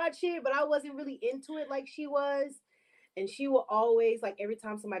 she would watch it, but I wasn't really into it like she was. And she would always, like, every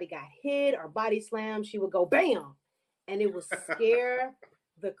time somebody got hit or body slammed, she would go, bam! And it would scare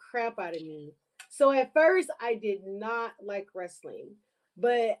the crap out of me. So at first, I did not like wrestling.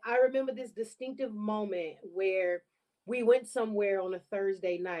 But I remember this distinctive moment where we went somewhere on a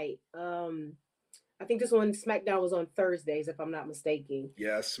Thursday night. I think this one, SmackDown, was on Thursdays, if I'm not mistaken.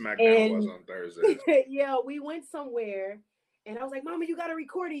 Yes, SmackDown was on Thursdays. Yeah, we went somewhere, and I was like, Mama, you got to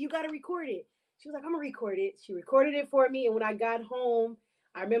record it. You got to record it. She was like, I'm going to record it. She recorded it for me, and when I got home,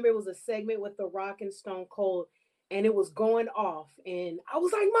 I remember it was a segment with The Rock and Stone Cold, and it was going off, and I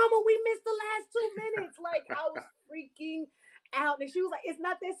was like, Mama, we missed the last 2 minutes. Like, I was freaking out, and she was like, it's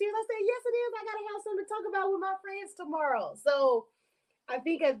not that serious. I said, yes, it is. I got to have something to talk about with my friends tomorrow. So I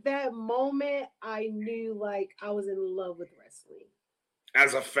think at that moment, I knew, like, I was in love with wrestling.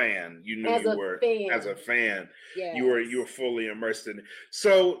 As a fan, you knew you were. As a fan, yes. you were fully immersed in it.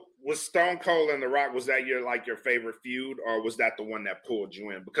 So was Stone Cold and The Rock, was that your favorite feud, or was that the one that pulled you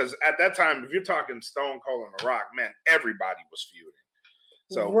in? Because at that time, if you're talking Stone Cold and The Rock, man, everybody was feuding.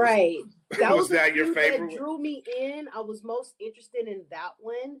 So right, that was that your favorite? That drew me in. I was most interested in that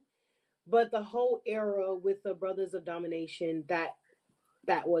one, but the whole era with the Brothers of Domination, that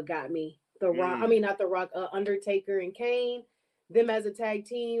what got me. The Rock, I mean not The Rock, Undertaker and Kane, them as a tag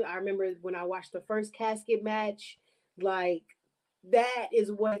team. I remember when I watched the first casket match, like that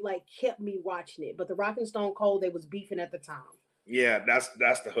is what like kept me watching it. But The Rock and Stone Cold, they was beefing at the time. Yeah, that's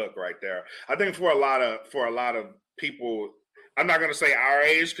the hook right there. I think for a lot of people, I'm not going to say our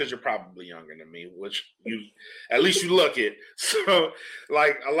age because you're probably younger than me, which you at least you look it. So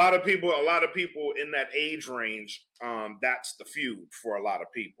like a lot of people in that age range, that's the feud for a lot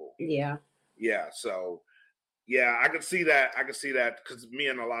of people. Yeah. Yeah. So yeah, I could see that. Because me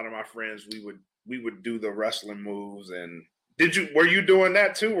and a lot of my friends, we would do the wrestling moves. And were you doing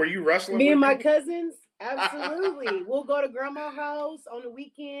that too? Were you wrestling? Me and my cousins, absolutely. We'll go to grandma's house on the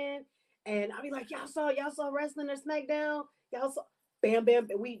weekend, and I'll be like, y'all saw wrestling or SmackDown? Y'all saw, bam, bam.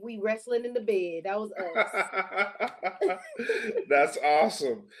 We wrestling in the bed. That was us. That's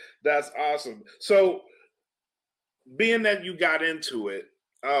awesome. That's awesome. So, being that you got into it,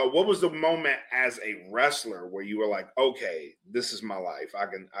 what was the moment as a wrestler where you were like, okay, this is my life. I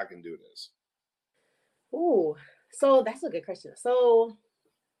can do this? Ooh, so that's a good question. So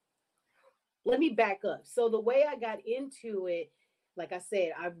let me back up. So the way I got into it, like I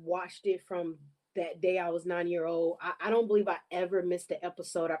said, I've watched it from that day I was 9 years old. I don't believe I ever missed an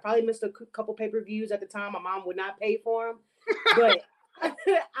episode. I probably missed a couple pay-per-views at the time. My mom would not pay for them, but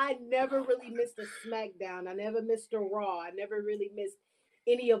I never really missed a SmackDown. I never missed a Raw. I never really missed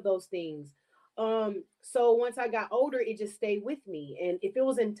any of those things. So once I got older, it just stayed with me. And if it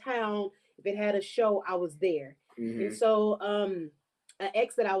was in town, if it had a show, I was there. Mm-hmm. And so an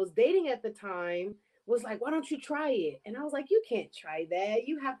ex that I was dating at the time was like, why don't you try it? And I was like, you can't try that.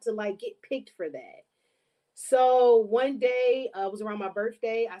 You have to like get picked for that. So one day, it was around my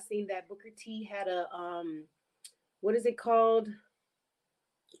birthday. I seen that Booker T had a, what is it called?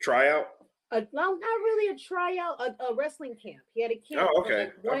 Tryout? No, not really a tryout, a wrestling camp. He had a camp for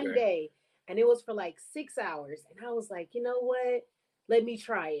like one day, and it was for like 6 hours. And I was like, you know what? Let me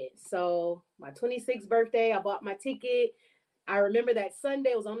try it. So my 26th birthday, I bought my ticket. I remember that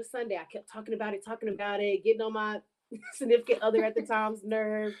Sunday, it was on a Sunday. I kept talking about it, getting on my significant other at the time's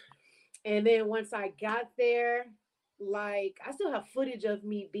nerve. And then once I got there, like I still have footage of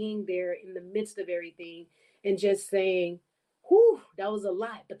me being there in the midst of everything and just saying, whew, that was a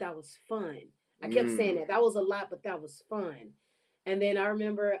lot, but that was fun. I kept saying that was a lot, but that was fun. And then I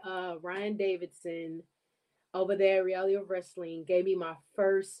remember Ryan Davidson over there at Reality of Wrestling gave me my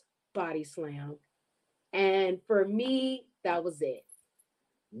first body slam. And for me, that was it.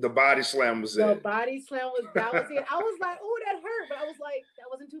 The body slam was it. The body slam that was it. I was like, oh, that hurt. But I was like, that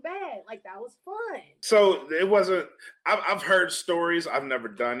wasn't too bad. Like, that was fun. So it wasn't, I've heard stories. I've never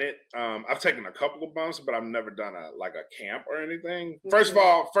done it. I've taken a couple of bumps, but I've never done a camp or anything. Mm-hmm. First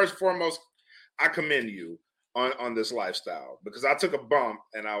and foremost, I commend you on this lifestyle, because I took a bump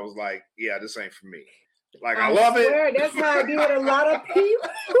and I was like, yeah, this ain't for me. Like, I love it. That's how I do with a lot of people.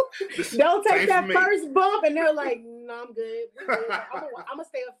 They'll take that first bump and they're like, no, I'm good. I'm gonna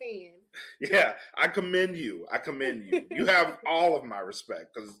stay a fan. Yeah, I commend you. You have all of my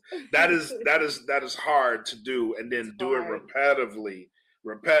respect, because that is hard to do, and then do it repetitively,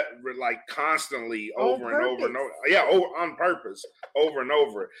 like constantly over and over and over. Yeah, on purpose, over and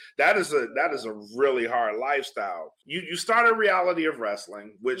over. That is a really hard lifestyle. You started Reality of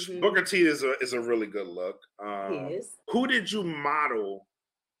Wrestling, which Booker T is a really good look. Yes. Who did you model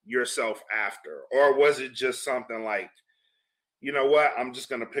yourself after, or was it just something like, you know what, I'm just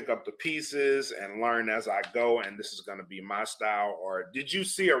going to pick up the pieces and learn as I go, and this is going to be my style? Or did you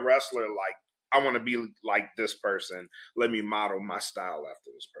see a wrestler like, I want to be like this person, let me model my style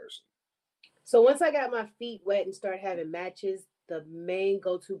after this person? So once I got my feet wet and started having matches, the main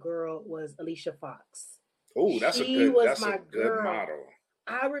go-to girl was Alicia Fox. Oh, that's a good model.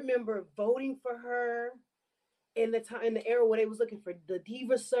 I remember voting for her in the era where they was looking for the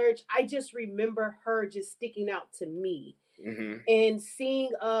Diva search. I just remember her just sticking out to me. Mm-hmm. And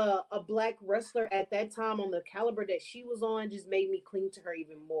seeing a black wrestler at that time on the caliber that she was on just made me cling to her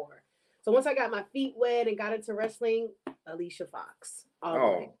even more. So once I got my feet wet and got into wrestling, Alicia Fox.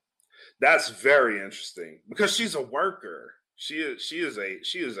 That's very interesting, because she's a worker. She is a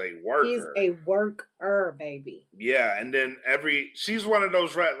worker. She's a worker, baby. Yeah, and then she's one of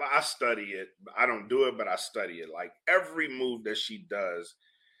those. I study it. I don't do it, but I study it. Like, every move that she does,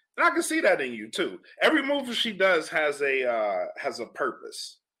 and I can see that in you too. Every move that she does has a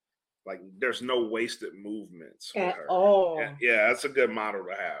purpose. Like there's no wasted movements with At her. all. Yeah, that's a good model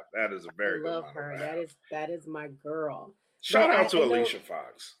to have. That is a very good model her. to have. That is my girl. Shout out to Alicia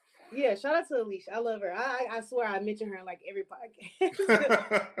Fox. Yeah, shout out to Alicia. I love her. I swear I mention her in like every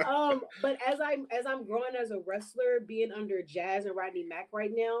podcast. But as I'm growing as a wrestler, being under Jazz and Rodney Mack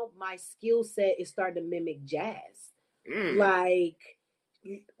right now, my skill set is starting to mimic Jazz. Like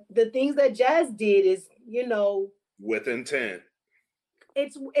the things that Jazz did is, with intent.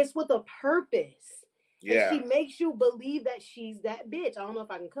 It's with a purpose. Yeah. And she makes you believe that she's that bitch. I don't know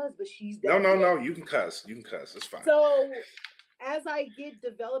if I can cuss, but she's that No, bitch. you can cuss. You can cuss. It's fine. So as I get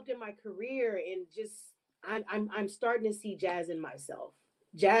developed in my career and just I'm starting to see Jazz in myself.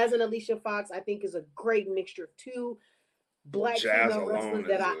 Jazz and Alicia Fox, I think, is a great mixture of two black female wrestlers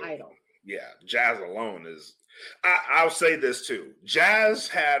that I idol. Yeah, Jazz alone is. I'll say this too. Jazz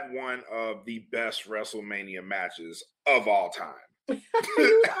had one of the best WrestleMania matches of all time. That's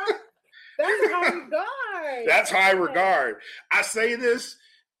high regard. That's high regard. I say this,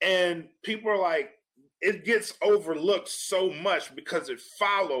 and people are like, it gets overlooked so much because it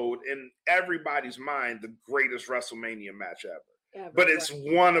followed in everybody's mind the greatest WrestleMania match ever. But it's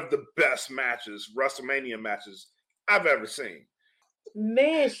one of the best matches, WrestleMania matches I've ever seen.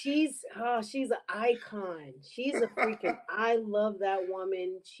 Man, she's an icon. She's a freaking, I love that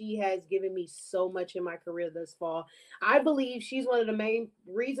woman. She has given me so much in my career thus far. I believe she's one of the main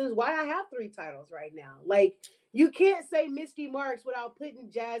reasons why I have 3 titles right now. Like, you can't say Mystii Marks without putting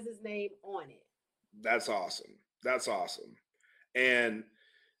Jazz's name on it. That's awesome. That's awesome. And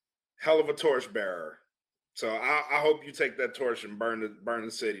hell of a torchbearer. So I hope you take that torch and burn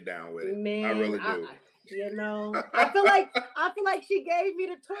the city down with it. Man, I really do. I feel like she gave me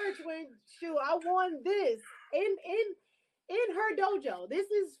the torch when I won this in her dojo. This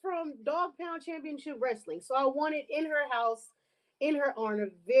is from Dog Pound Championship Wrestling. So I won it in her house, in her honor.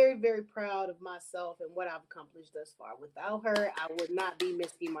 Very, very proud of myself and what I've accomplished thus far. Without her, I would not be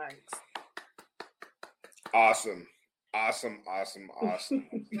Mystii Marks. Awesome.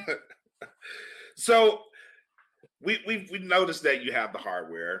 So we noticed that you have the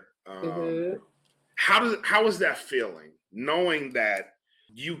hardware. How is that feeling, knowing that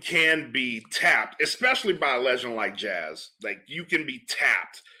you can be tapped, especially by a legend like Jazz? Like, you can be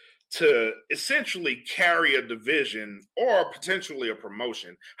tapped to essentially carry a division or potentially a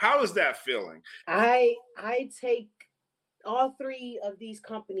promotion. How is that feeling? I take all 3 of these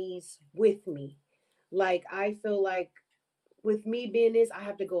companies with me. Like, I feel like with me being this, I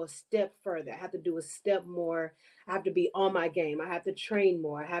have to go a step further. I have to do a step more. I have to be on my game. I have to train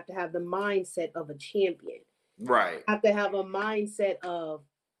more. I have to have the mindset of a champion. Right. I have to have a mindset of,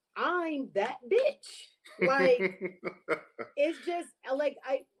 I'm that bitch. Like, it's just like,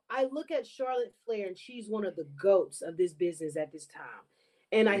 I look at Charlotte Flair, and she's one of the GOATs of this business at this time.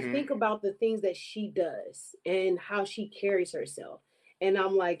 And I think about the things that she does and how she carries herself. And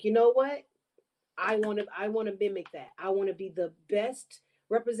I'm like, you know what? I want to mimic that. I want to be the best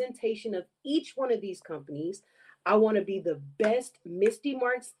representation of each one of these companies. I want to be the best Mystii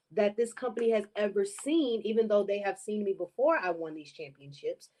Marks that this company has ever seen, even though they have seen me before I won these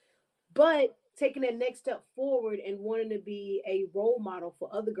championships. But taking that next step forward and wanting to be a role model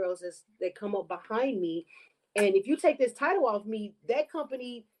for other girls that come up behind me. And if you take this title off me, that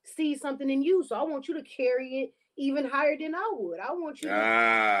company sees something in you. So I want you to carry it even higher than I would. I want you to,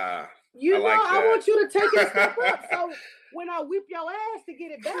 I want you to take it a step up. So when I whip your ass to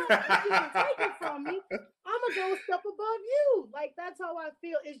get it back, if you can take it from me, I'm gonna go a step above you. Like, that's how I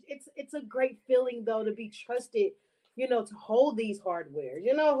feel. It's a great feeling though to be trusted, to hold these hardware,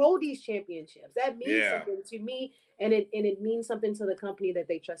 hold these championships. That means something to me, and it means something to the company that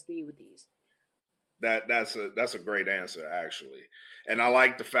they trust me with these. That's a great answer, actually. And I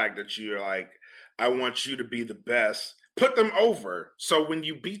like the fact that you're like, I want you to be the best. Put them over. So when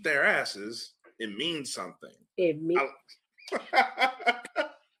you beat their asses, it means something.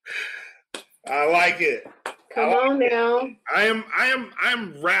 I like it. Come on now.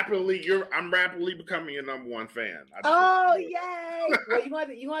 I'm rapidly becoming your number 1 fan. Yay! Well,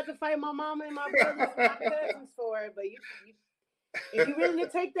 you want to fight my mama and my brothers and my cousins for it, but if you're willing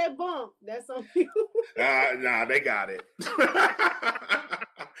to take that bump, that's on you. Nah, they got it.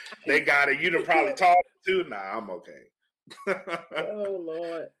 They got it. You done probably talk too. Nah, I'm okay. Oh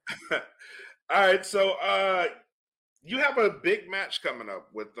Lord. All right, so you have a big match coming up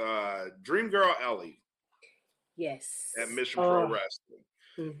with Dream Girl Ellie. Yes. At Mission Pro Wrestling.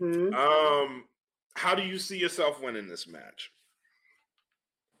 How do you see yourself winning this match?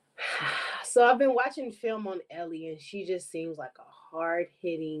 So I've been watching film on Ellie, and she just seems like a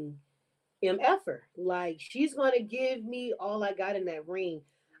hard-hitting MFer. Like, she's going to give me all I got in that ring.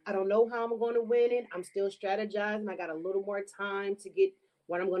 I don't know how I'm going to win it. I'm still strategizing. I got a little more time to get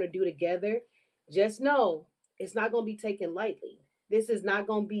what I'm going to do together. Just know it's not going to be taken lightly. This is not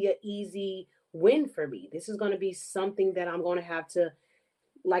going to be an easy win for me. This is going to be something that I'm going to have to,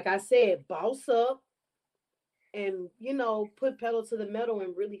 like I said, boss up and, put pedal to the metal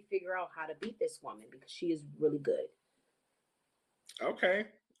and really figure out how to beat this woman because she is really good. Okay.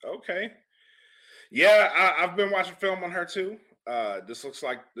 Yeah, I've been watching film on her too. This looks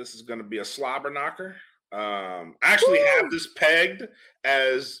like this is going to be a slobber knocker. I actually have this pegged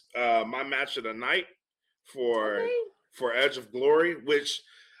as my match of the night for Edge of Glory, which,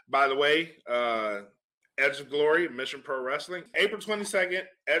 by the way, Edge of Glory, Mission Pro Wrestling, April 22nd,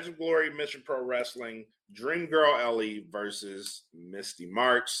 Edge of Glory, Mission Pro Wrestling, Dream Girl Ellie versus Mystii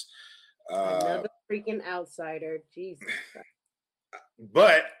Marks. Another freaking outsider. Jesus Christ.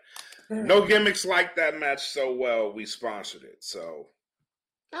 But no gimmicks like that match so well. We sponsored it, so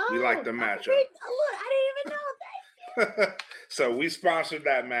we like the matchup. Look, I didn't even know that. So we sponsored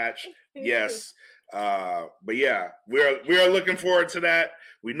that match. Yes. But yeah, we are looking forward to that.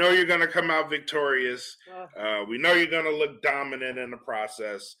 We know you're going to come out victorious. We know you're going to look dominant in the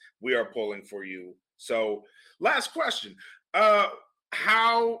process. We are pulling for you. So last question.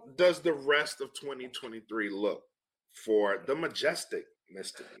 How does the rest of 2023 look for the majestic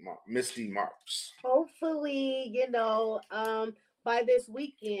Mystii Marks? Hopefully, by this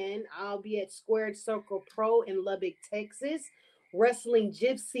weekend, I'll be at Squared Circle Pro in Lubbock, Texas, wrestling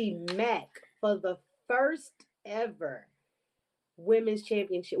Gypsy Mac for the first ever women's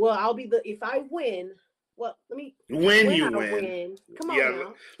championship. Well, I'll be if I win. Well, let me win. Come on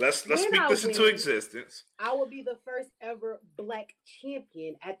now. Let's speak this into existence. I will be the first ever Black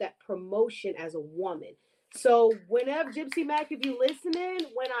champion at that promotion as a woman. So whenever Gypsy Mac, if you listening,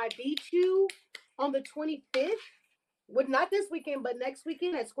 when I beat you on the 25th, not this weekend, but next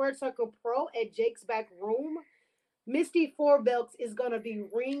weekend at Square Circle Pro at Jake's Back Room, Mystii 4 belts is going to be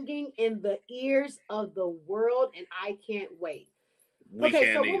ringing in the ears of the world, and I can't wait. What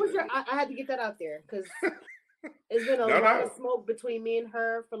was your... I had to get that out there because it's been a lot of smoke between me and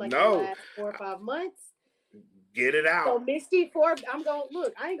her for the last 4 or 5 months. Get it out. So Mystii 4, I'm going to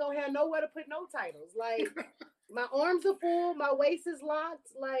look. I ain't going to have nowhere to put no titles. Like, my arms are full. My waist is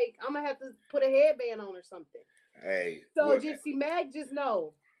locked. Like, I'm going to have to put a headband on or something. Hey. So Gypsy Mag, just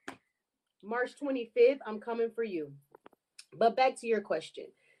know, March 25th, I'm coming for you. But back to your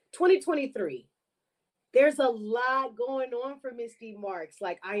question. 2023. There's a lot going on for Mystii Marks.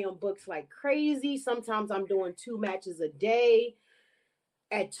 Like, I am booked like crazy. Sometimes I'm doing 2 matches a day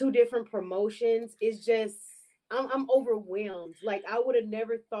at 2 different promotions. It's just... I'm overwhelmed. Like, I would have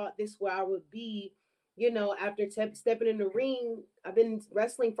never thought this where I would be, after stepping in the ring. I've been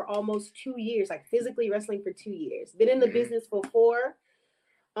wrestling for almost 2 years, like physically wrestling for 2 years. Been in the business for 4.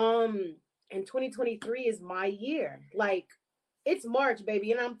 And 2023 is my year. Like, it's March,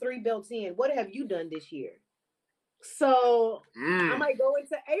 baby, and I'm 3 belts in. What have you done this year? So I might go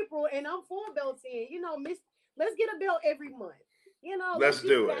into April and I'm 4 belts in. Let's get a belt every month. Let's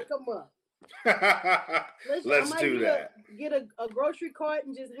do it. Back them up. Let's do that. Get a grocery cart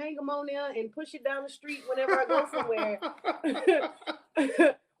and just hang them on there and push it down the street whenever I go somewhere.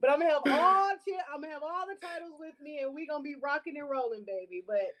 But I'm gonna have all the titles with me, and we're gonna be rocking and rolling, baby.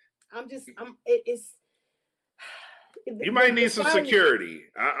 But you might need some security.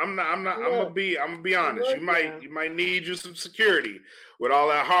 I'm gonna be honest. You might need some security with all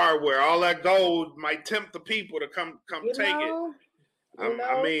that hardware, all that gold might tempt the people to come take it.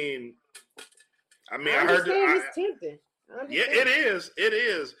 I heard it's tempting. Yeah, it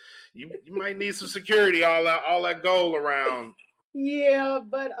is. You might need some security, all that gold around. Yeah,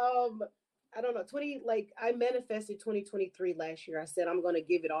 but I don't know. I manifested 2023 last year. I said I'm gonna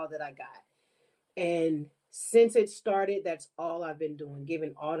give it all that I got. And since it started, that's all I've been doing,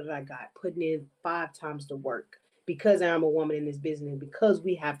 giving all that I got, putting in 5 times the work. Because I'm a woman in this business, because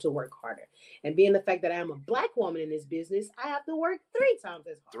we have to work harder. And being the fact that I am a Black woman in this business, I have to work 3 times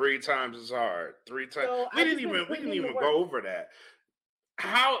as hard. 3 times as hard. 3 times. So we didn't even go over that.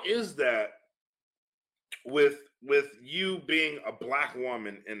 How is that with you being a Black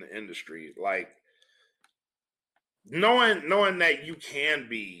woman in the industry? Like, knowing that you can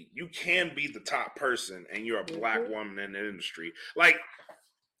be the top person and you're a Black woman in the industry. Like,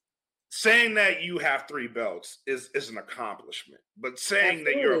 saying that you have 3 belts is an accomplishment, but saying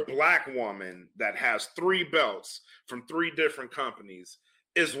that you're a Black woman that has 3 belts from 3 different companies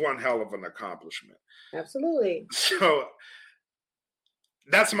is one hell of an accomplishment. Absolutely. So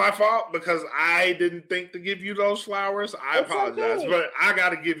that's my fault because I didn't think to give you those flowers. I apologize, but I got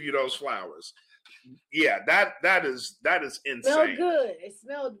to give you those flowers. Yeah, that is insane. Smelled good. It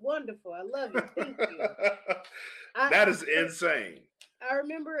smelled wonderful. I love it. Thank you. That is insane. I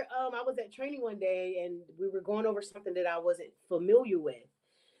remember I was at training one day and we were going over something that I wasn't familiar with.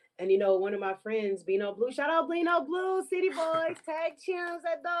 And one of my friends, Bino Blue, shout out Bino Blue, City Boys, tag champs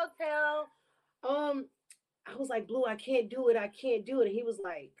at Dog Pound. I was like, Blue, I can't do it. And he was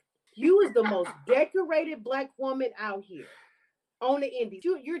like, you is the most decorated black woman out here on the indies.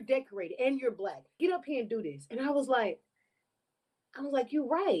 You're decorated and you're black. Get up here and do this. And I was like, you're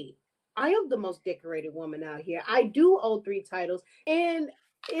right. I am the most decorated woman out here. I do hold 3 titles. And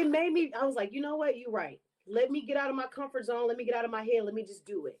it made me, I was like, you know what? You're right. Let me get out of my comfort zone. Let me get out of my head. Let me just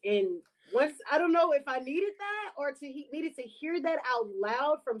do it. And once, I don't know if I needed that or needed to hear that out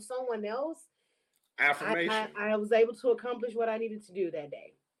loud from someone else. Affirmation. I was able to accomplish what I needed to do that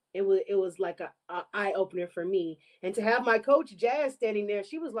day. It was like a eye opener for me. And to have my coach Jazz standing there,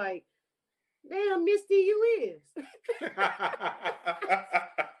 she was like, damn, Mystii, you is.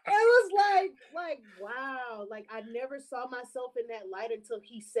 It was like, wow. Like I never saw myself in that light until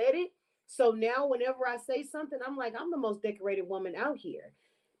he said it. So now whenever I say something, I'm like, I'm the most decorated woman out here.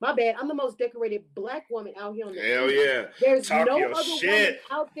 My bad. I'm the most decorated black woman out here on the Hell team. yeah. There's Talk no your other shit. woman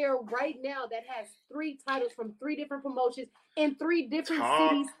out there right now that has 3 titles from 3 different promotions in 3 different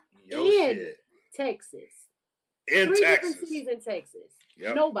cities in Texas. In 3 Texas. different cities in Texas.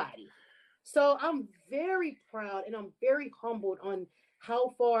 Yep. Nobody. So I'm very proud and I'm very humbled on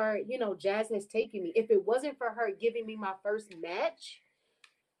how far, Jazz has taken me. If it wasn't for her giving me my first match,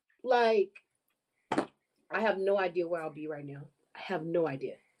 like, I have no idea where I'll be right now. I have no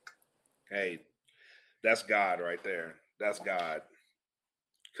idea. Hey, that's God right there. That's God.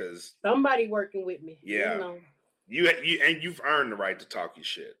 Because somebody working with me. Yeah. You and you've earned the right to talk your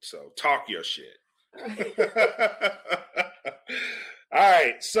shit. So talk your shit. All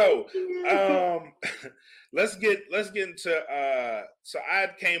right. So let's get into so I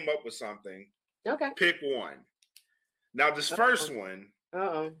came up with something. Okay. Pick one. Now this first one,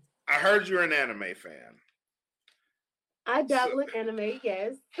 I heard you're an anime fan. I dabble in anime,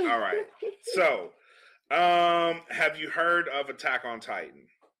 yes. All right. So, have you heard of Attack on Titan?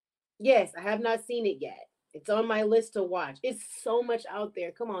 Yes, I have not seen it yet. It's on my list to watch. It's so much out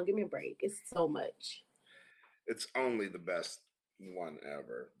there. Come on, give me a break. It's so much. It's only the best one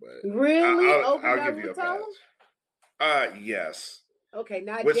ever, but really, I'll give you a pass. Yes. Okay,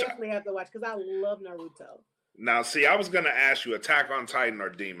 now I definitely have to watch because I love Naruto. Now, see, I was gonna ask you Attack on Titan or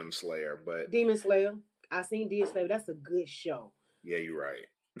Demon Slayer, but Demon Slayer. I seen Demon Slayer. That's a good show. Yeah, you're right.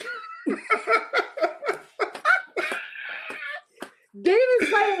 Demon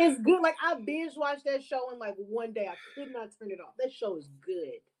Slayer is good. Like I binge watched that show in like one day. I could not turn it off. That show is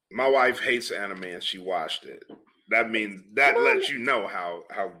good. My wife hates anime and she watched it. That means that lets you know how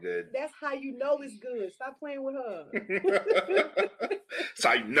good. That's how you know it's good. Stop playing with her. That's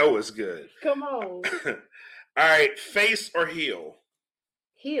how you know it's good. Come on. All right, face or heel?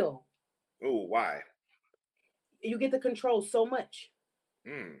 Heel. Oh, why? You get to control so much.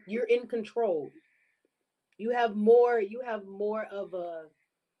 You're in control. You have more of a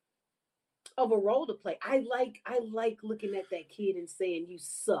role to play. I like looking at that kid and saying you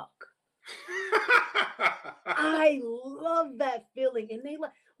suck. I love that feeling. And they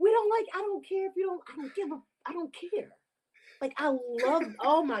like, I don't care if you don't, I don't care. Like I love,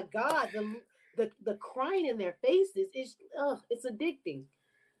 oh my God, the crying in their faces is it's addicting.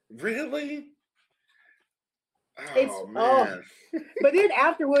 Really? Oh man. But then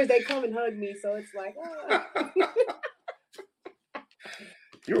afterwards they come and hug me, so it's like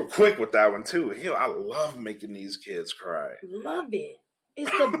You were quick with that one too. I love making these kids cry. Love it.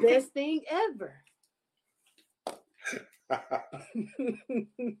 It's the best thing ever.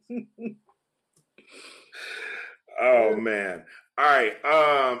 Oh man. All right.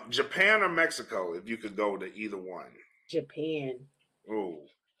 Japan or Mexico, if you could go to either one. Japan. Ooh.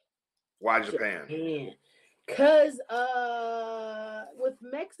 Why Japan? Because with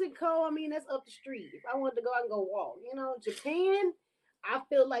Mexico, I mean, that's up the street. If I wanted to go, I can go walk. Japan, I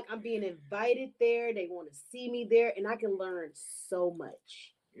feel like I'm being invited there. They want to see me there, and I can learn so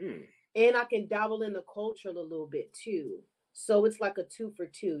much. And I can dabble in the culture a little bit too. So it's like a 2 for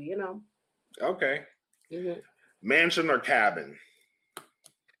 2, Okay. Mm-hmm. Mansion or cabin?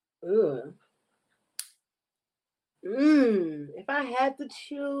 If I had to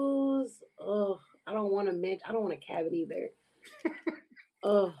choose, I don't want a cabin either.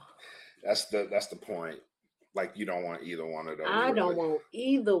 That's the point. Like you don't want either one of those. I don't want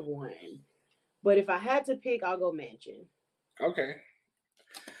either one. But if I had to pick, I'll go mansion. Okay.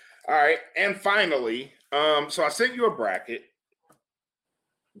 All right. And finally, so I sent you a bracket.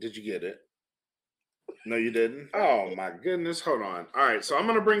 Did you get it? No, you didn't? Oh, my goodness. Hold on. All right, so I'm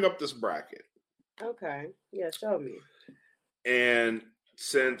going to bring up this bracket. Okay. Yeah, show me. And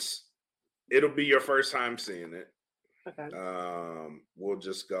since it'll be your first time seeing it, okay, we'll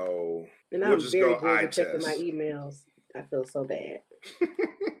just go. And we'll I'm just very go good eye at checking test. my emails. I feel so bad.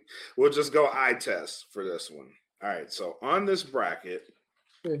 We'll just go eye test for this one. All right. So on this bracket,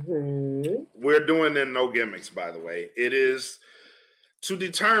 we're doing in no gimmicks. By the way, it is to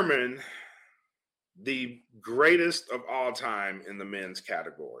determine the greatest of all time in the men's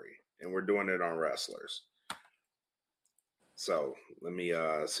category, and we're doing it on wrestlers. So let me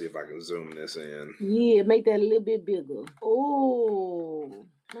see if I can zoom this in. Yeah, make that a little bit bigger. Oh,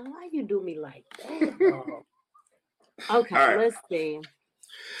 now why you do me like that? Okay, right. Let's see.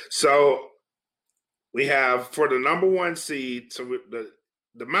 So we have for the number one seed. So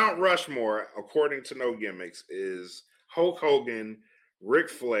the Mount Rushmore, according to No Gimmicks, is Hulk Hogan, Ric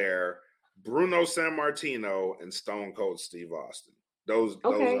Flair, Bruno Sammartino, and Stone Cold Steve Austin. Those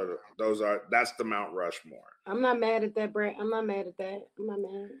are that's the Mount Rushmore. I'm not mad at that, Brett. I'm not mad at that. I'm not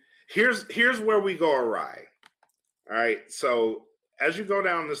mad. Here's where we go awry. All right. So as you go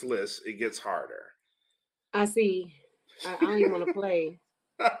down this list, it gets harder. I see. I don't even want to play.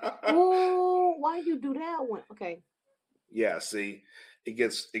 Oh, why you do that one? Okay. Yeah, see, it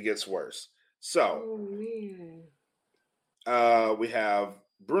gets worse. So man. We have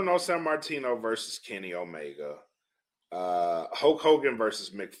Bruno Sammartino versus Kenny Omega. Hulk Hogan versus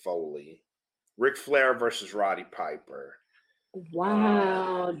Mick Foley, Ric Flair versus Roddy Piper.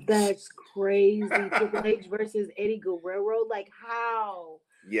 Wow, that's crazy. Triple H versus Eddie Guerrero. Like how?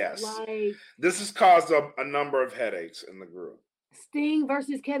 Yes. Like this has caused a number of headaches in the group. Sting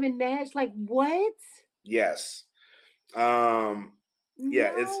versus Kevin Nash. Like what? Yes. Wow.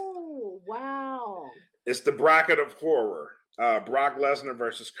 It's the bracket of horror. Brock Lesnar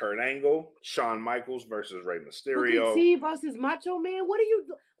versus Kurt Angle, Shawn Michaels versus Rey Mysterio, Booker T versus Macho Man. What are you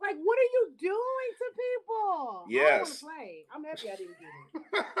doing to people? Yes. I don't want to play. I'm happy I didn't get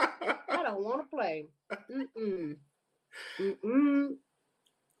it. I don't want to play.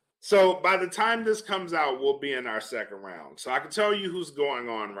 So by the time this comes out, we'll be in our second round. So I can tell you who's going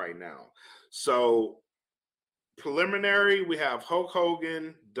on right now. So preliminary, we have Hulk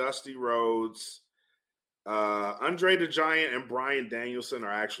Hogan, Dusty Rhodes, Andre the Giant and Bryan Danielson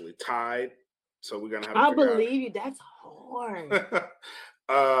are actually tied. So we're going to have to believe you. That's hard.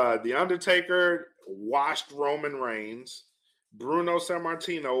 The Undertaker washed Roman Reigns. Bruno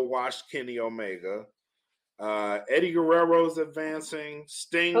Sammartino washed Kenny Omega. Eddie Guerrero's advancing.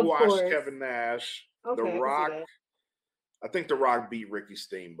 Sting washed Kevin Nash. Okay, The Rock. I think The Rock beat Ricky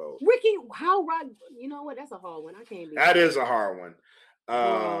Steamboat. Rock? You know what? That's a hard one. I can't beat that. Is a hard one.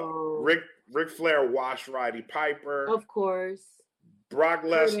 Ric Flair washed Roddy Piper. Of course. Brock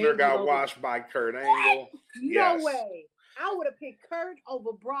Lesnar got washed by Kurt Angle. No way. I would have picked Kurt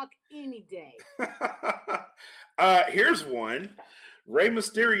over Brock any day. Here's one. Rey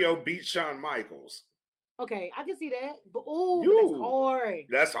Mysterio beat Shawn Michaels. Okay, I can see that. But that's hard.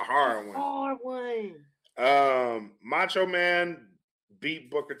 That's a hard one. Hard one. Macho Man beat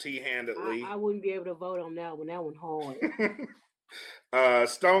Booker T handedly. I wouldn't be able to vote on that one. That one hard.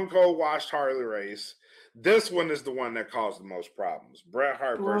 Stone Cold washed Harley Race. This one is the one that caused the most problems. Bret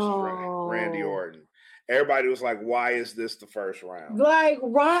Hart versus Randy Orton. Everybody was like, why is this the first round? Like,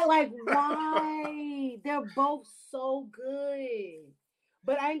 right, like, why? They're both so good.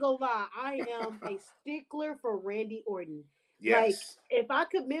 But I ain't gonna lie, I am a stickler for Randy Orton. Yes. Like, if I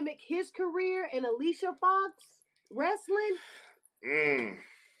could mimic his career in Alicia Fox wrestling,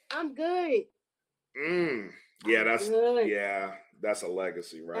 I'm good. Yeah, that's a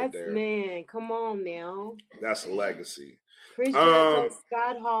legacy there. Man, come on now. That's a legacy. Chris Jericho,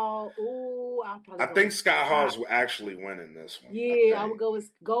 Scott Hall. Ooh, I think Scott Hall's actually winning this one. Yeah, I would go with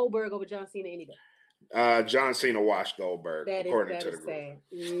Goldberg over John Cena any day. John Cena washed Goldberg. That is sad.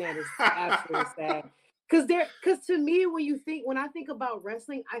 That is absolutely sad. Because to me, when I think about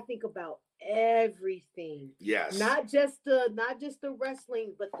wrestling, I think about everything. Yes. Not just the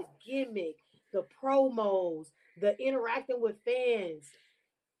wrestling, but the gimmick, the promos, the interacting with fans.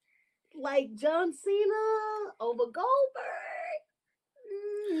 Like John Cena over Goldberg.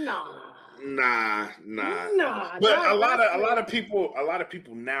 Nah. But a lot of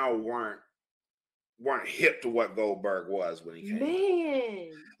people now weren't hip to what Goldberg was when he came.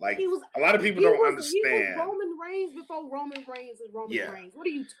 Man, like a lot of people don't understand. He was Roman Reigns before Roman Reigns is Roman Reigns. What are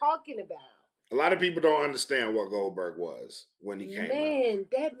you talking about? A lot of people don't understand what Goldberg was when he came out. Man,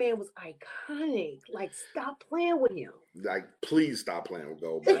 that man was iconic. Like, stop playing with him. Like, please stop playing with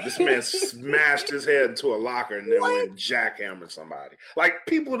Goldberg. This man smashed his head into a locker and then went and jackhammered somebody. Like,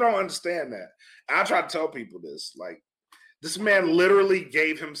 people don't understand that. I try to tell people this. Like, this man literally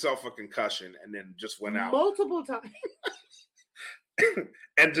gave himself a concussion and then just went out. Multiple times.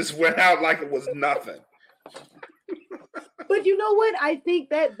 And just went out like it was nothing. But you know what? I think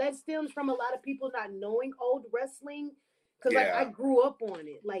that stems from a lot of people not knowing old wrestling. Because like I grew up on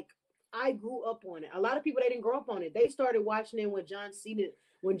it. Like I grew up on it. A lot of people, they didn't grow up on it. They started watching it when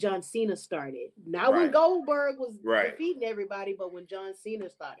John Cena started. Not when Goldberg was defeating everybody, but when John Cena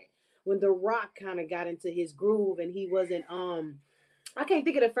started. When The Rock kind of got into his groove and he wasn't I can't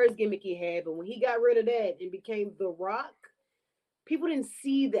think of the first gimmick he had, but when he got rid of that and became The Rock, people didn't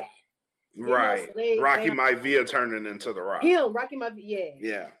see that. Right. So Rocky Maivia turning into The Rock. Rocky Maivia.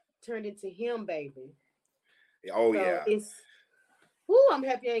 Yeah. Turned into him, baby. Oh, so it's I'm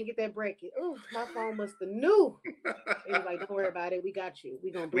happy I didn't get that bracket. Oh, my phone must have knew. It was like, don't worry about it. We got you.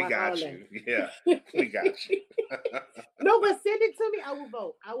 We're going to block all that. Yeah, we got you. No, but send it to me. I will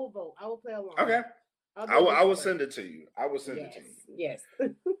vote. I will play along. Okay. I will send it to you. I will send it to you. Yes.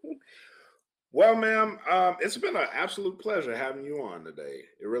 Well, ma'am, it's been an absolute pleasure having you on today.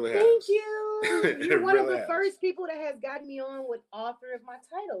 It really has. Thank you. You're one of the first people that has gotten me on with author of my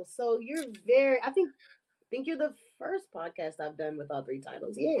title. So you're I think you're the first podcast I've done with all 3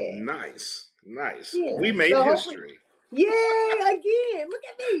 titles. Yeah. Nice. Yeah. We made history. Yay, again. Look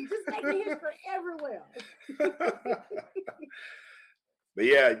at me. Just making history everywhere. But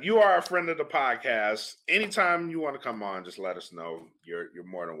yeah, you are a friend of the podcast. Anytime you want to come on, just let us know. You're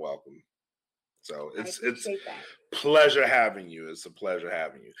more than welcome. So it's pleasure having you. It's a pleasure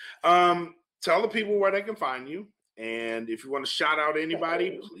having you. Tell the people where they can find you. And if you want to shout out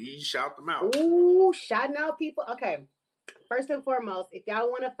anybody, please shout them out. Ooh, shouting out people. Okay. First and foremost, if y'all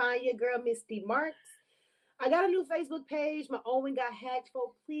want to find your girl, Mystii Marks, I got a new Facebook page. My old one got hacked,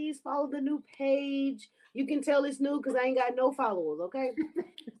 so please follow the new page. You can tell it's new because I ain't got no followers, okay?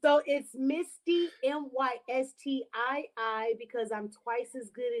 So it's Mystii, Mystii, because I'm twice as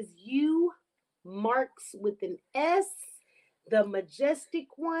good as you. Marks with an S, the majestic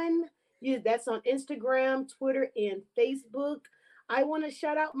one. Yeah, that's on Instagram, Twitter, and Facebook. I want to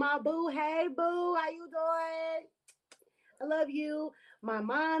shout out my boo. Hey, boo, how you doing? I love you. My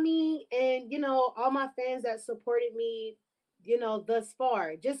mommy and, all my fans that supported me, thus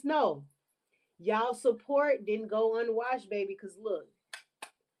far. Just know, y'all support didn't go unwatched, baby, because look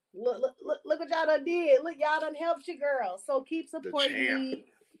what y'all done did. Look, y'all done helped your girl. So keep supporting me.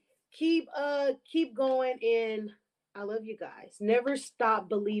 Keep going, and I love you guys. Never stop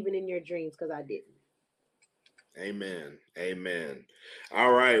believing in your dreams, because I didn't. Amen.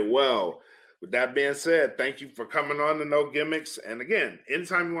 All right. Well, with that being said, thank you for coming on to No Gimmicks. And again,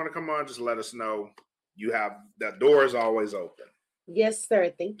 anytime you want to come on, just let us know. That door is always open. Yes,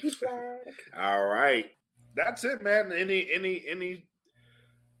 sir. Thank you, Flag. All right. That's it, man. Any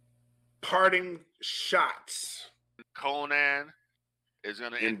parting shots? Conan is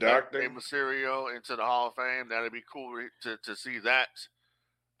going to induct Rey Mysterio into the Hall of Fame. That'd be cool to see that.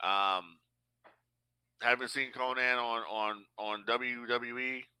 Haven't seen Conan on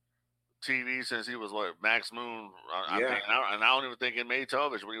WWE TV since he was Max Moon. I think, and I don't even think it made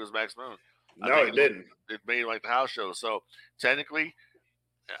television when he was Max Moon. No, it didn't. It made the house show. So technically,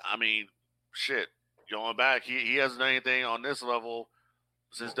 I mean, shit. Going back, he hasn't done anything on this level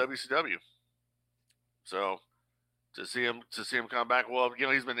since WCW. So to see him come back, well,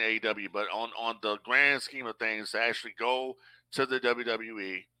 he's been in AEW, but on the grand scheme of things, to actually go to the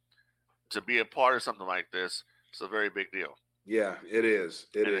WWE to be a part of something like this, it's a very big deal. Yeah, it is.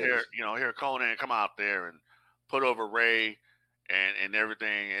 It is. Here Conan come out there and put over Ray and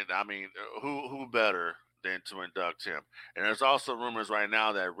everything. And I mean, who better than to induct him? And there's also rumors right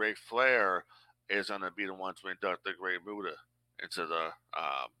now that Ric Flair is going to be the one to induct the Great Buddha into the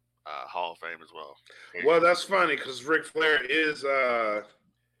Hall of Fame as well. Well, that's funny because Ric Flair is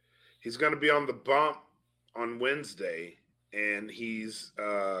he's going to be on the bump on Wednesday, and he's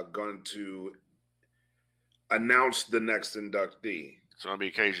going to announce the next inductee. It's going to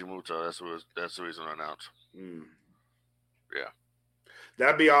be Keiji Muto. That's who he's going to announce. Yeah.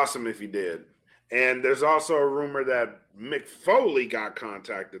 That'd be awesome if he did. And there's also a rumor that Mick Foley got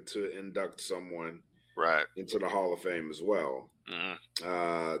contacted to induct someone into the Hall of Fame as well.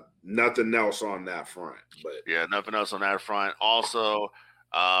 Mm-hmm. Nothing else on that front. But yeah, nothing else on that front. Also,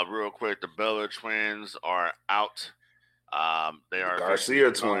 real quick, the Bella twins are out. They are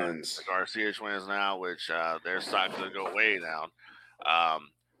Garcia twins. The Garcia twins now, which their stock's going to go way down.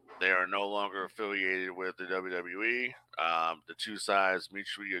 They are no longer affiliated with the WWE. The two sides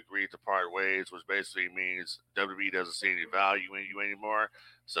mutually agreed to part ways, which basically means WWE doesn't see any value in you anymore.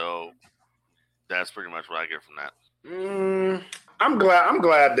 So that's pretty much what I get from that. I'm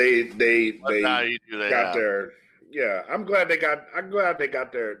glad they What value do they got have? their. Yeah, I'm glad they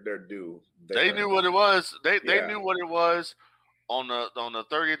got their due. There. They knew what it was. They Yeah. knew what it was on the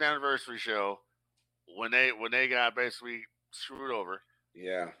 30th anniversary show when they got basically screwed over.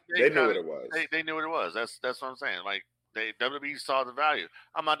 Yeah, they knew what it was. They knew what it was. That's what I'm saying. Like WWE saw the value.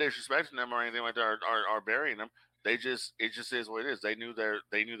 I'm not disrespecting them or anything like that, or burying them. It just is what it is. They knew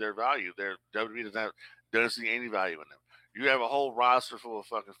their value. Their WWE doesn't see any value in them. You have a whole roster full of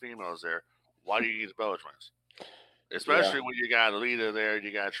fucking females there. Why do you need the Bella Twins? Especially when you got Lita there,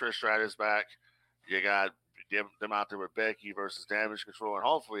 you got Trish Stratus back, you got them out there with Becky versus Damage Control, and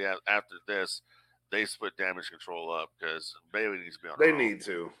hopefully after this, they split Damage Control up because Bayley needs to be on. They need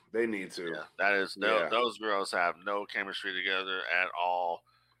to. They need to. Yeah, that is those girls have no chemistry together at all.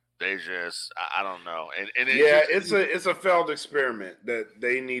 They just I don't know, and it's a failed experiment that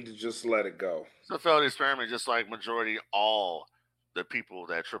they need to just let it go. It's a failed experiment, just like majority all the people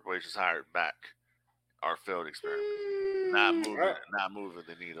that Triple H has hired back are failed experiments. Not moving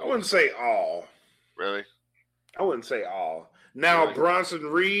the needle. I wouldn't say all. Really? I wouldn't say all. Now, really? Bronson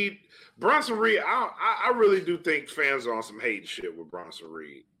Reed, I really do think fans are on some hate shit with Bronson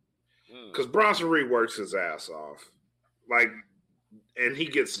Reed. Because Bronson Reed works his ass off. And he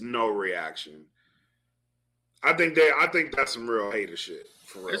gets no reaction. I think that's some real hater shit.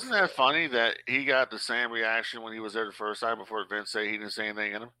 For real. Isn't that funny that he got the same reaction when he was there the first time before Vince said he didn't say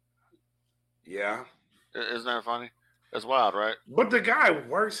anything in him? Yeah. Isn't that funny? That's wild, right? But the guy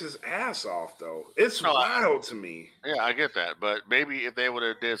works his ass off, though. It's wild to me. Yeah, I get that. But maybe if they would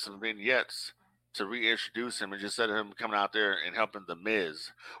have did some vignettes to reintroduce him and just said him coming out there and helping the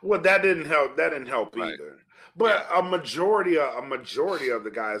Miz. Well, that didn't help. That didn't help either. But a majority of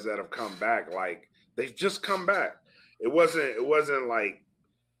the guys that have come back, they've just come back. It wasn't like,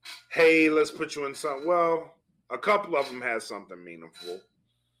 hey, let's put you in something. Well, a couple of them had something meaningful.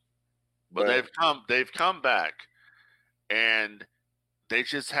 But they've come back, and they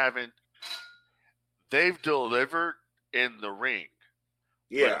just haven't. They've delivered in the ring.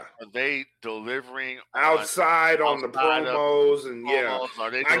 Yeah, are they delivering outside on the promos and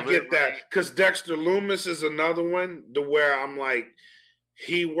I get that because Dexter Lumis is another one to where I'm like,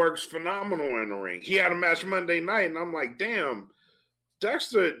 he works phenomenal in the ring. He had a match Monday night, and I'm like, damn,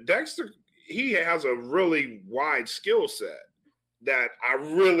 Dexter, he has a really wide skill set that I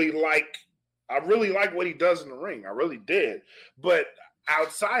really like. I really like what he does in the ring. I really did, but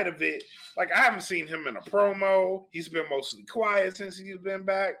outside of it, I haven't seen him in a promo. He's been mostly quiet since he's been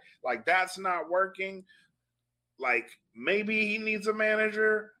back. That's not working. Maybe he needs a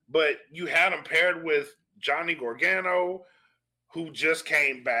manager, but you had him paired with Johnny Gargano, who just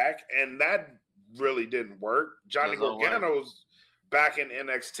came back, and that really didn't work. Johnny Gargano's back in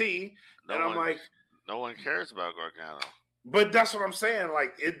NXT, no one cares about Gargano. But that's what I'm saying.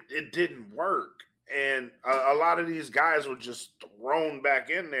 It didn't work. And a lot of these guys were just thrown back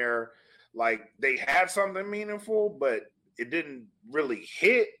in there. They had something meaningful, but it didn't really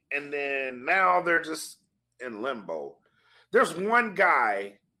hit. And then now they're just in limbo. There's one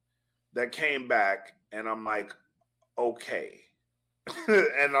guy that came back, and I'm like, okay.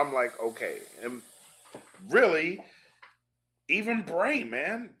 And I'm like, okay. And really, even Bray,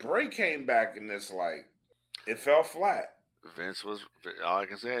 man. Bray came back in this, it fell flat. All I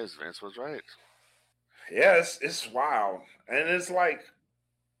can say is Vince was right. Yes, it's wild, and it's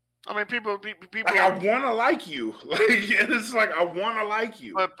people. I want to like you, it's I want to like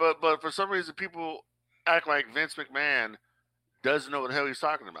you. But for some reason, people act like Vince McMahon doesn't know what the hell he's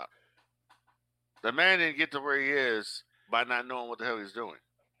talking about. The man didn't get to where he is by not knowing what the hell he's doing.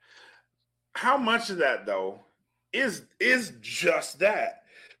 How much of that though is just that?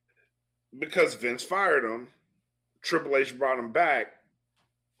 Because Vince fired him, Triple H brought him back.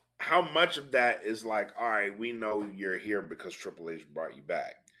 How much of that is all right, we know you're here because Triple H brought you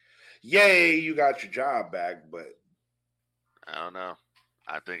back. Yay, you got your job back, but I don't know.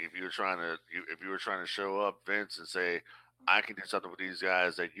 I think if you were trying to show up, Vince, and say, I can do something with these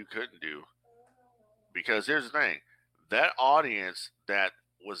guys that you couldn't do. Because here's the thing. That audience that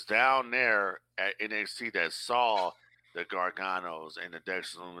was down there at NXT that saw the Garganos and the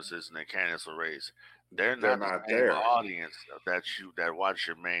Dexter Lumises and the Candice LeRae's, they're not the there. Audience that watch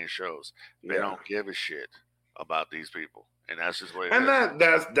your main shows. They don't give a shit about these people, and that's just what it is.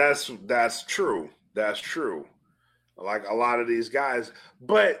 And that's true. That's true. A lot of these guys,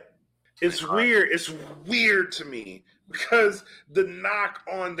 but it's weird. It's weird to me Because the knock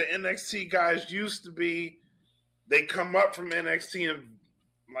on the NXT guys used to be they come up from NXT and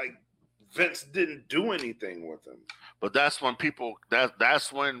like Vince didn't do anything with them. But that's when people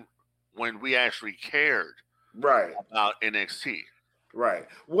that's when we actually cared right about NXT. Right.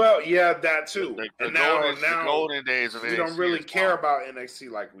 Well, yeah, that too. The golden days of NXT. We don't really care about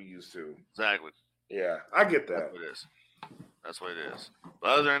NXT like we used to. Exactly. Yeah, I get that. That's what it is. That's what it is. But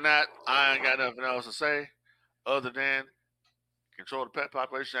other than that, I ain't got nothing else to say other than control the pet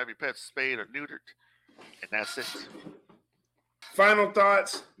population, have your pets spayed or neutered, and that's it. Final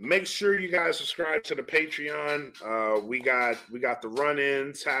thoughts. Make sure you guys subscribe to the Patreon. We got the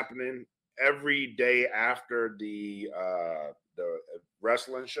run-ins happening every day after the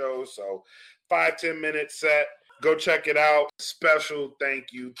wrestling show. So 5-10 minute set. Go check it out. Special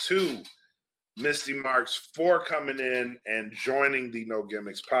thank you to Mystii Marks for coming in and joining the No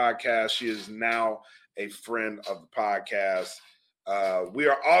Gimmicks podcast. She is now a friend of the podcast. We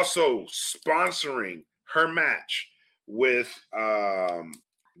are also sponsoring her match with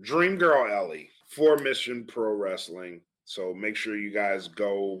Dream Girl Ellie for Mission Pro Wrestling. So make sure you guys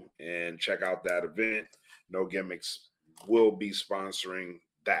go and check out that event. No Gimmicks will be sponsoring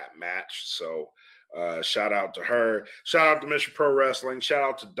that match. So shout out to her. Shout out to Mission Pro Wrestling. Shout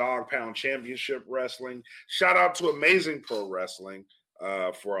out to Dog Pound Championship Wrestling. Shout out to Amazing Pro Wrestling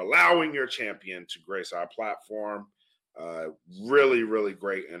for allowing your champion to grace our platform. Really, really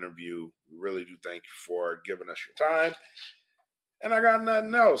great interview. Really do thank you for giving us your time. And I got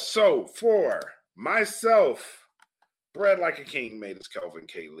nothing else. So for myself, Bread Like a King made us Kelvin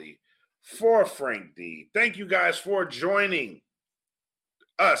K. Lee. For Frank D, thank you guys for joining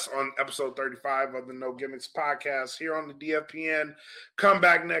us on episode 35 of the No Gimmicks podcast here on the DFPN. Come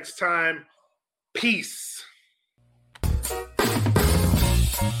back next time. Peace.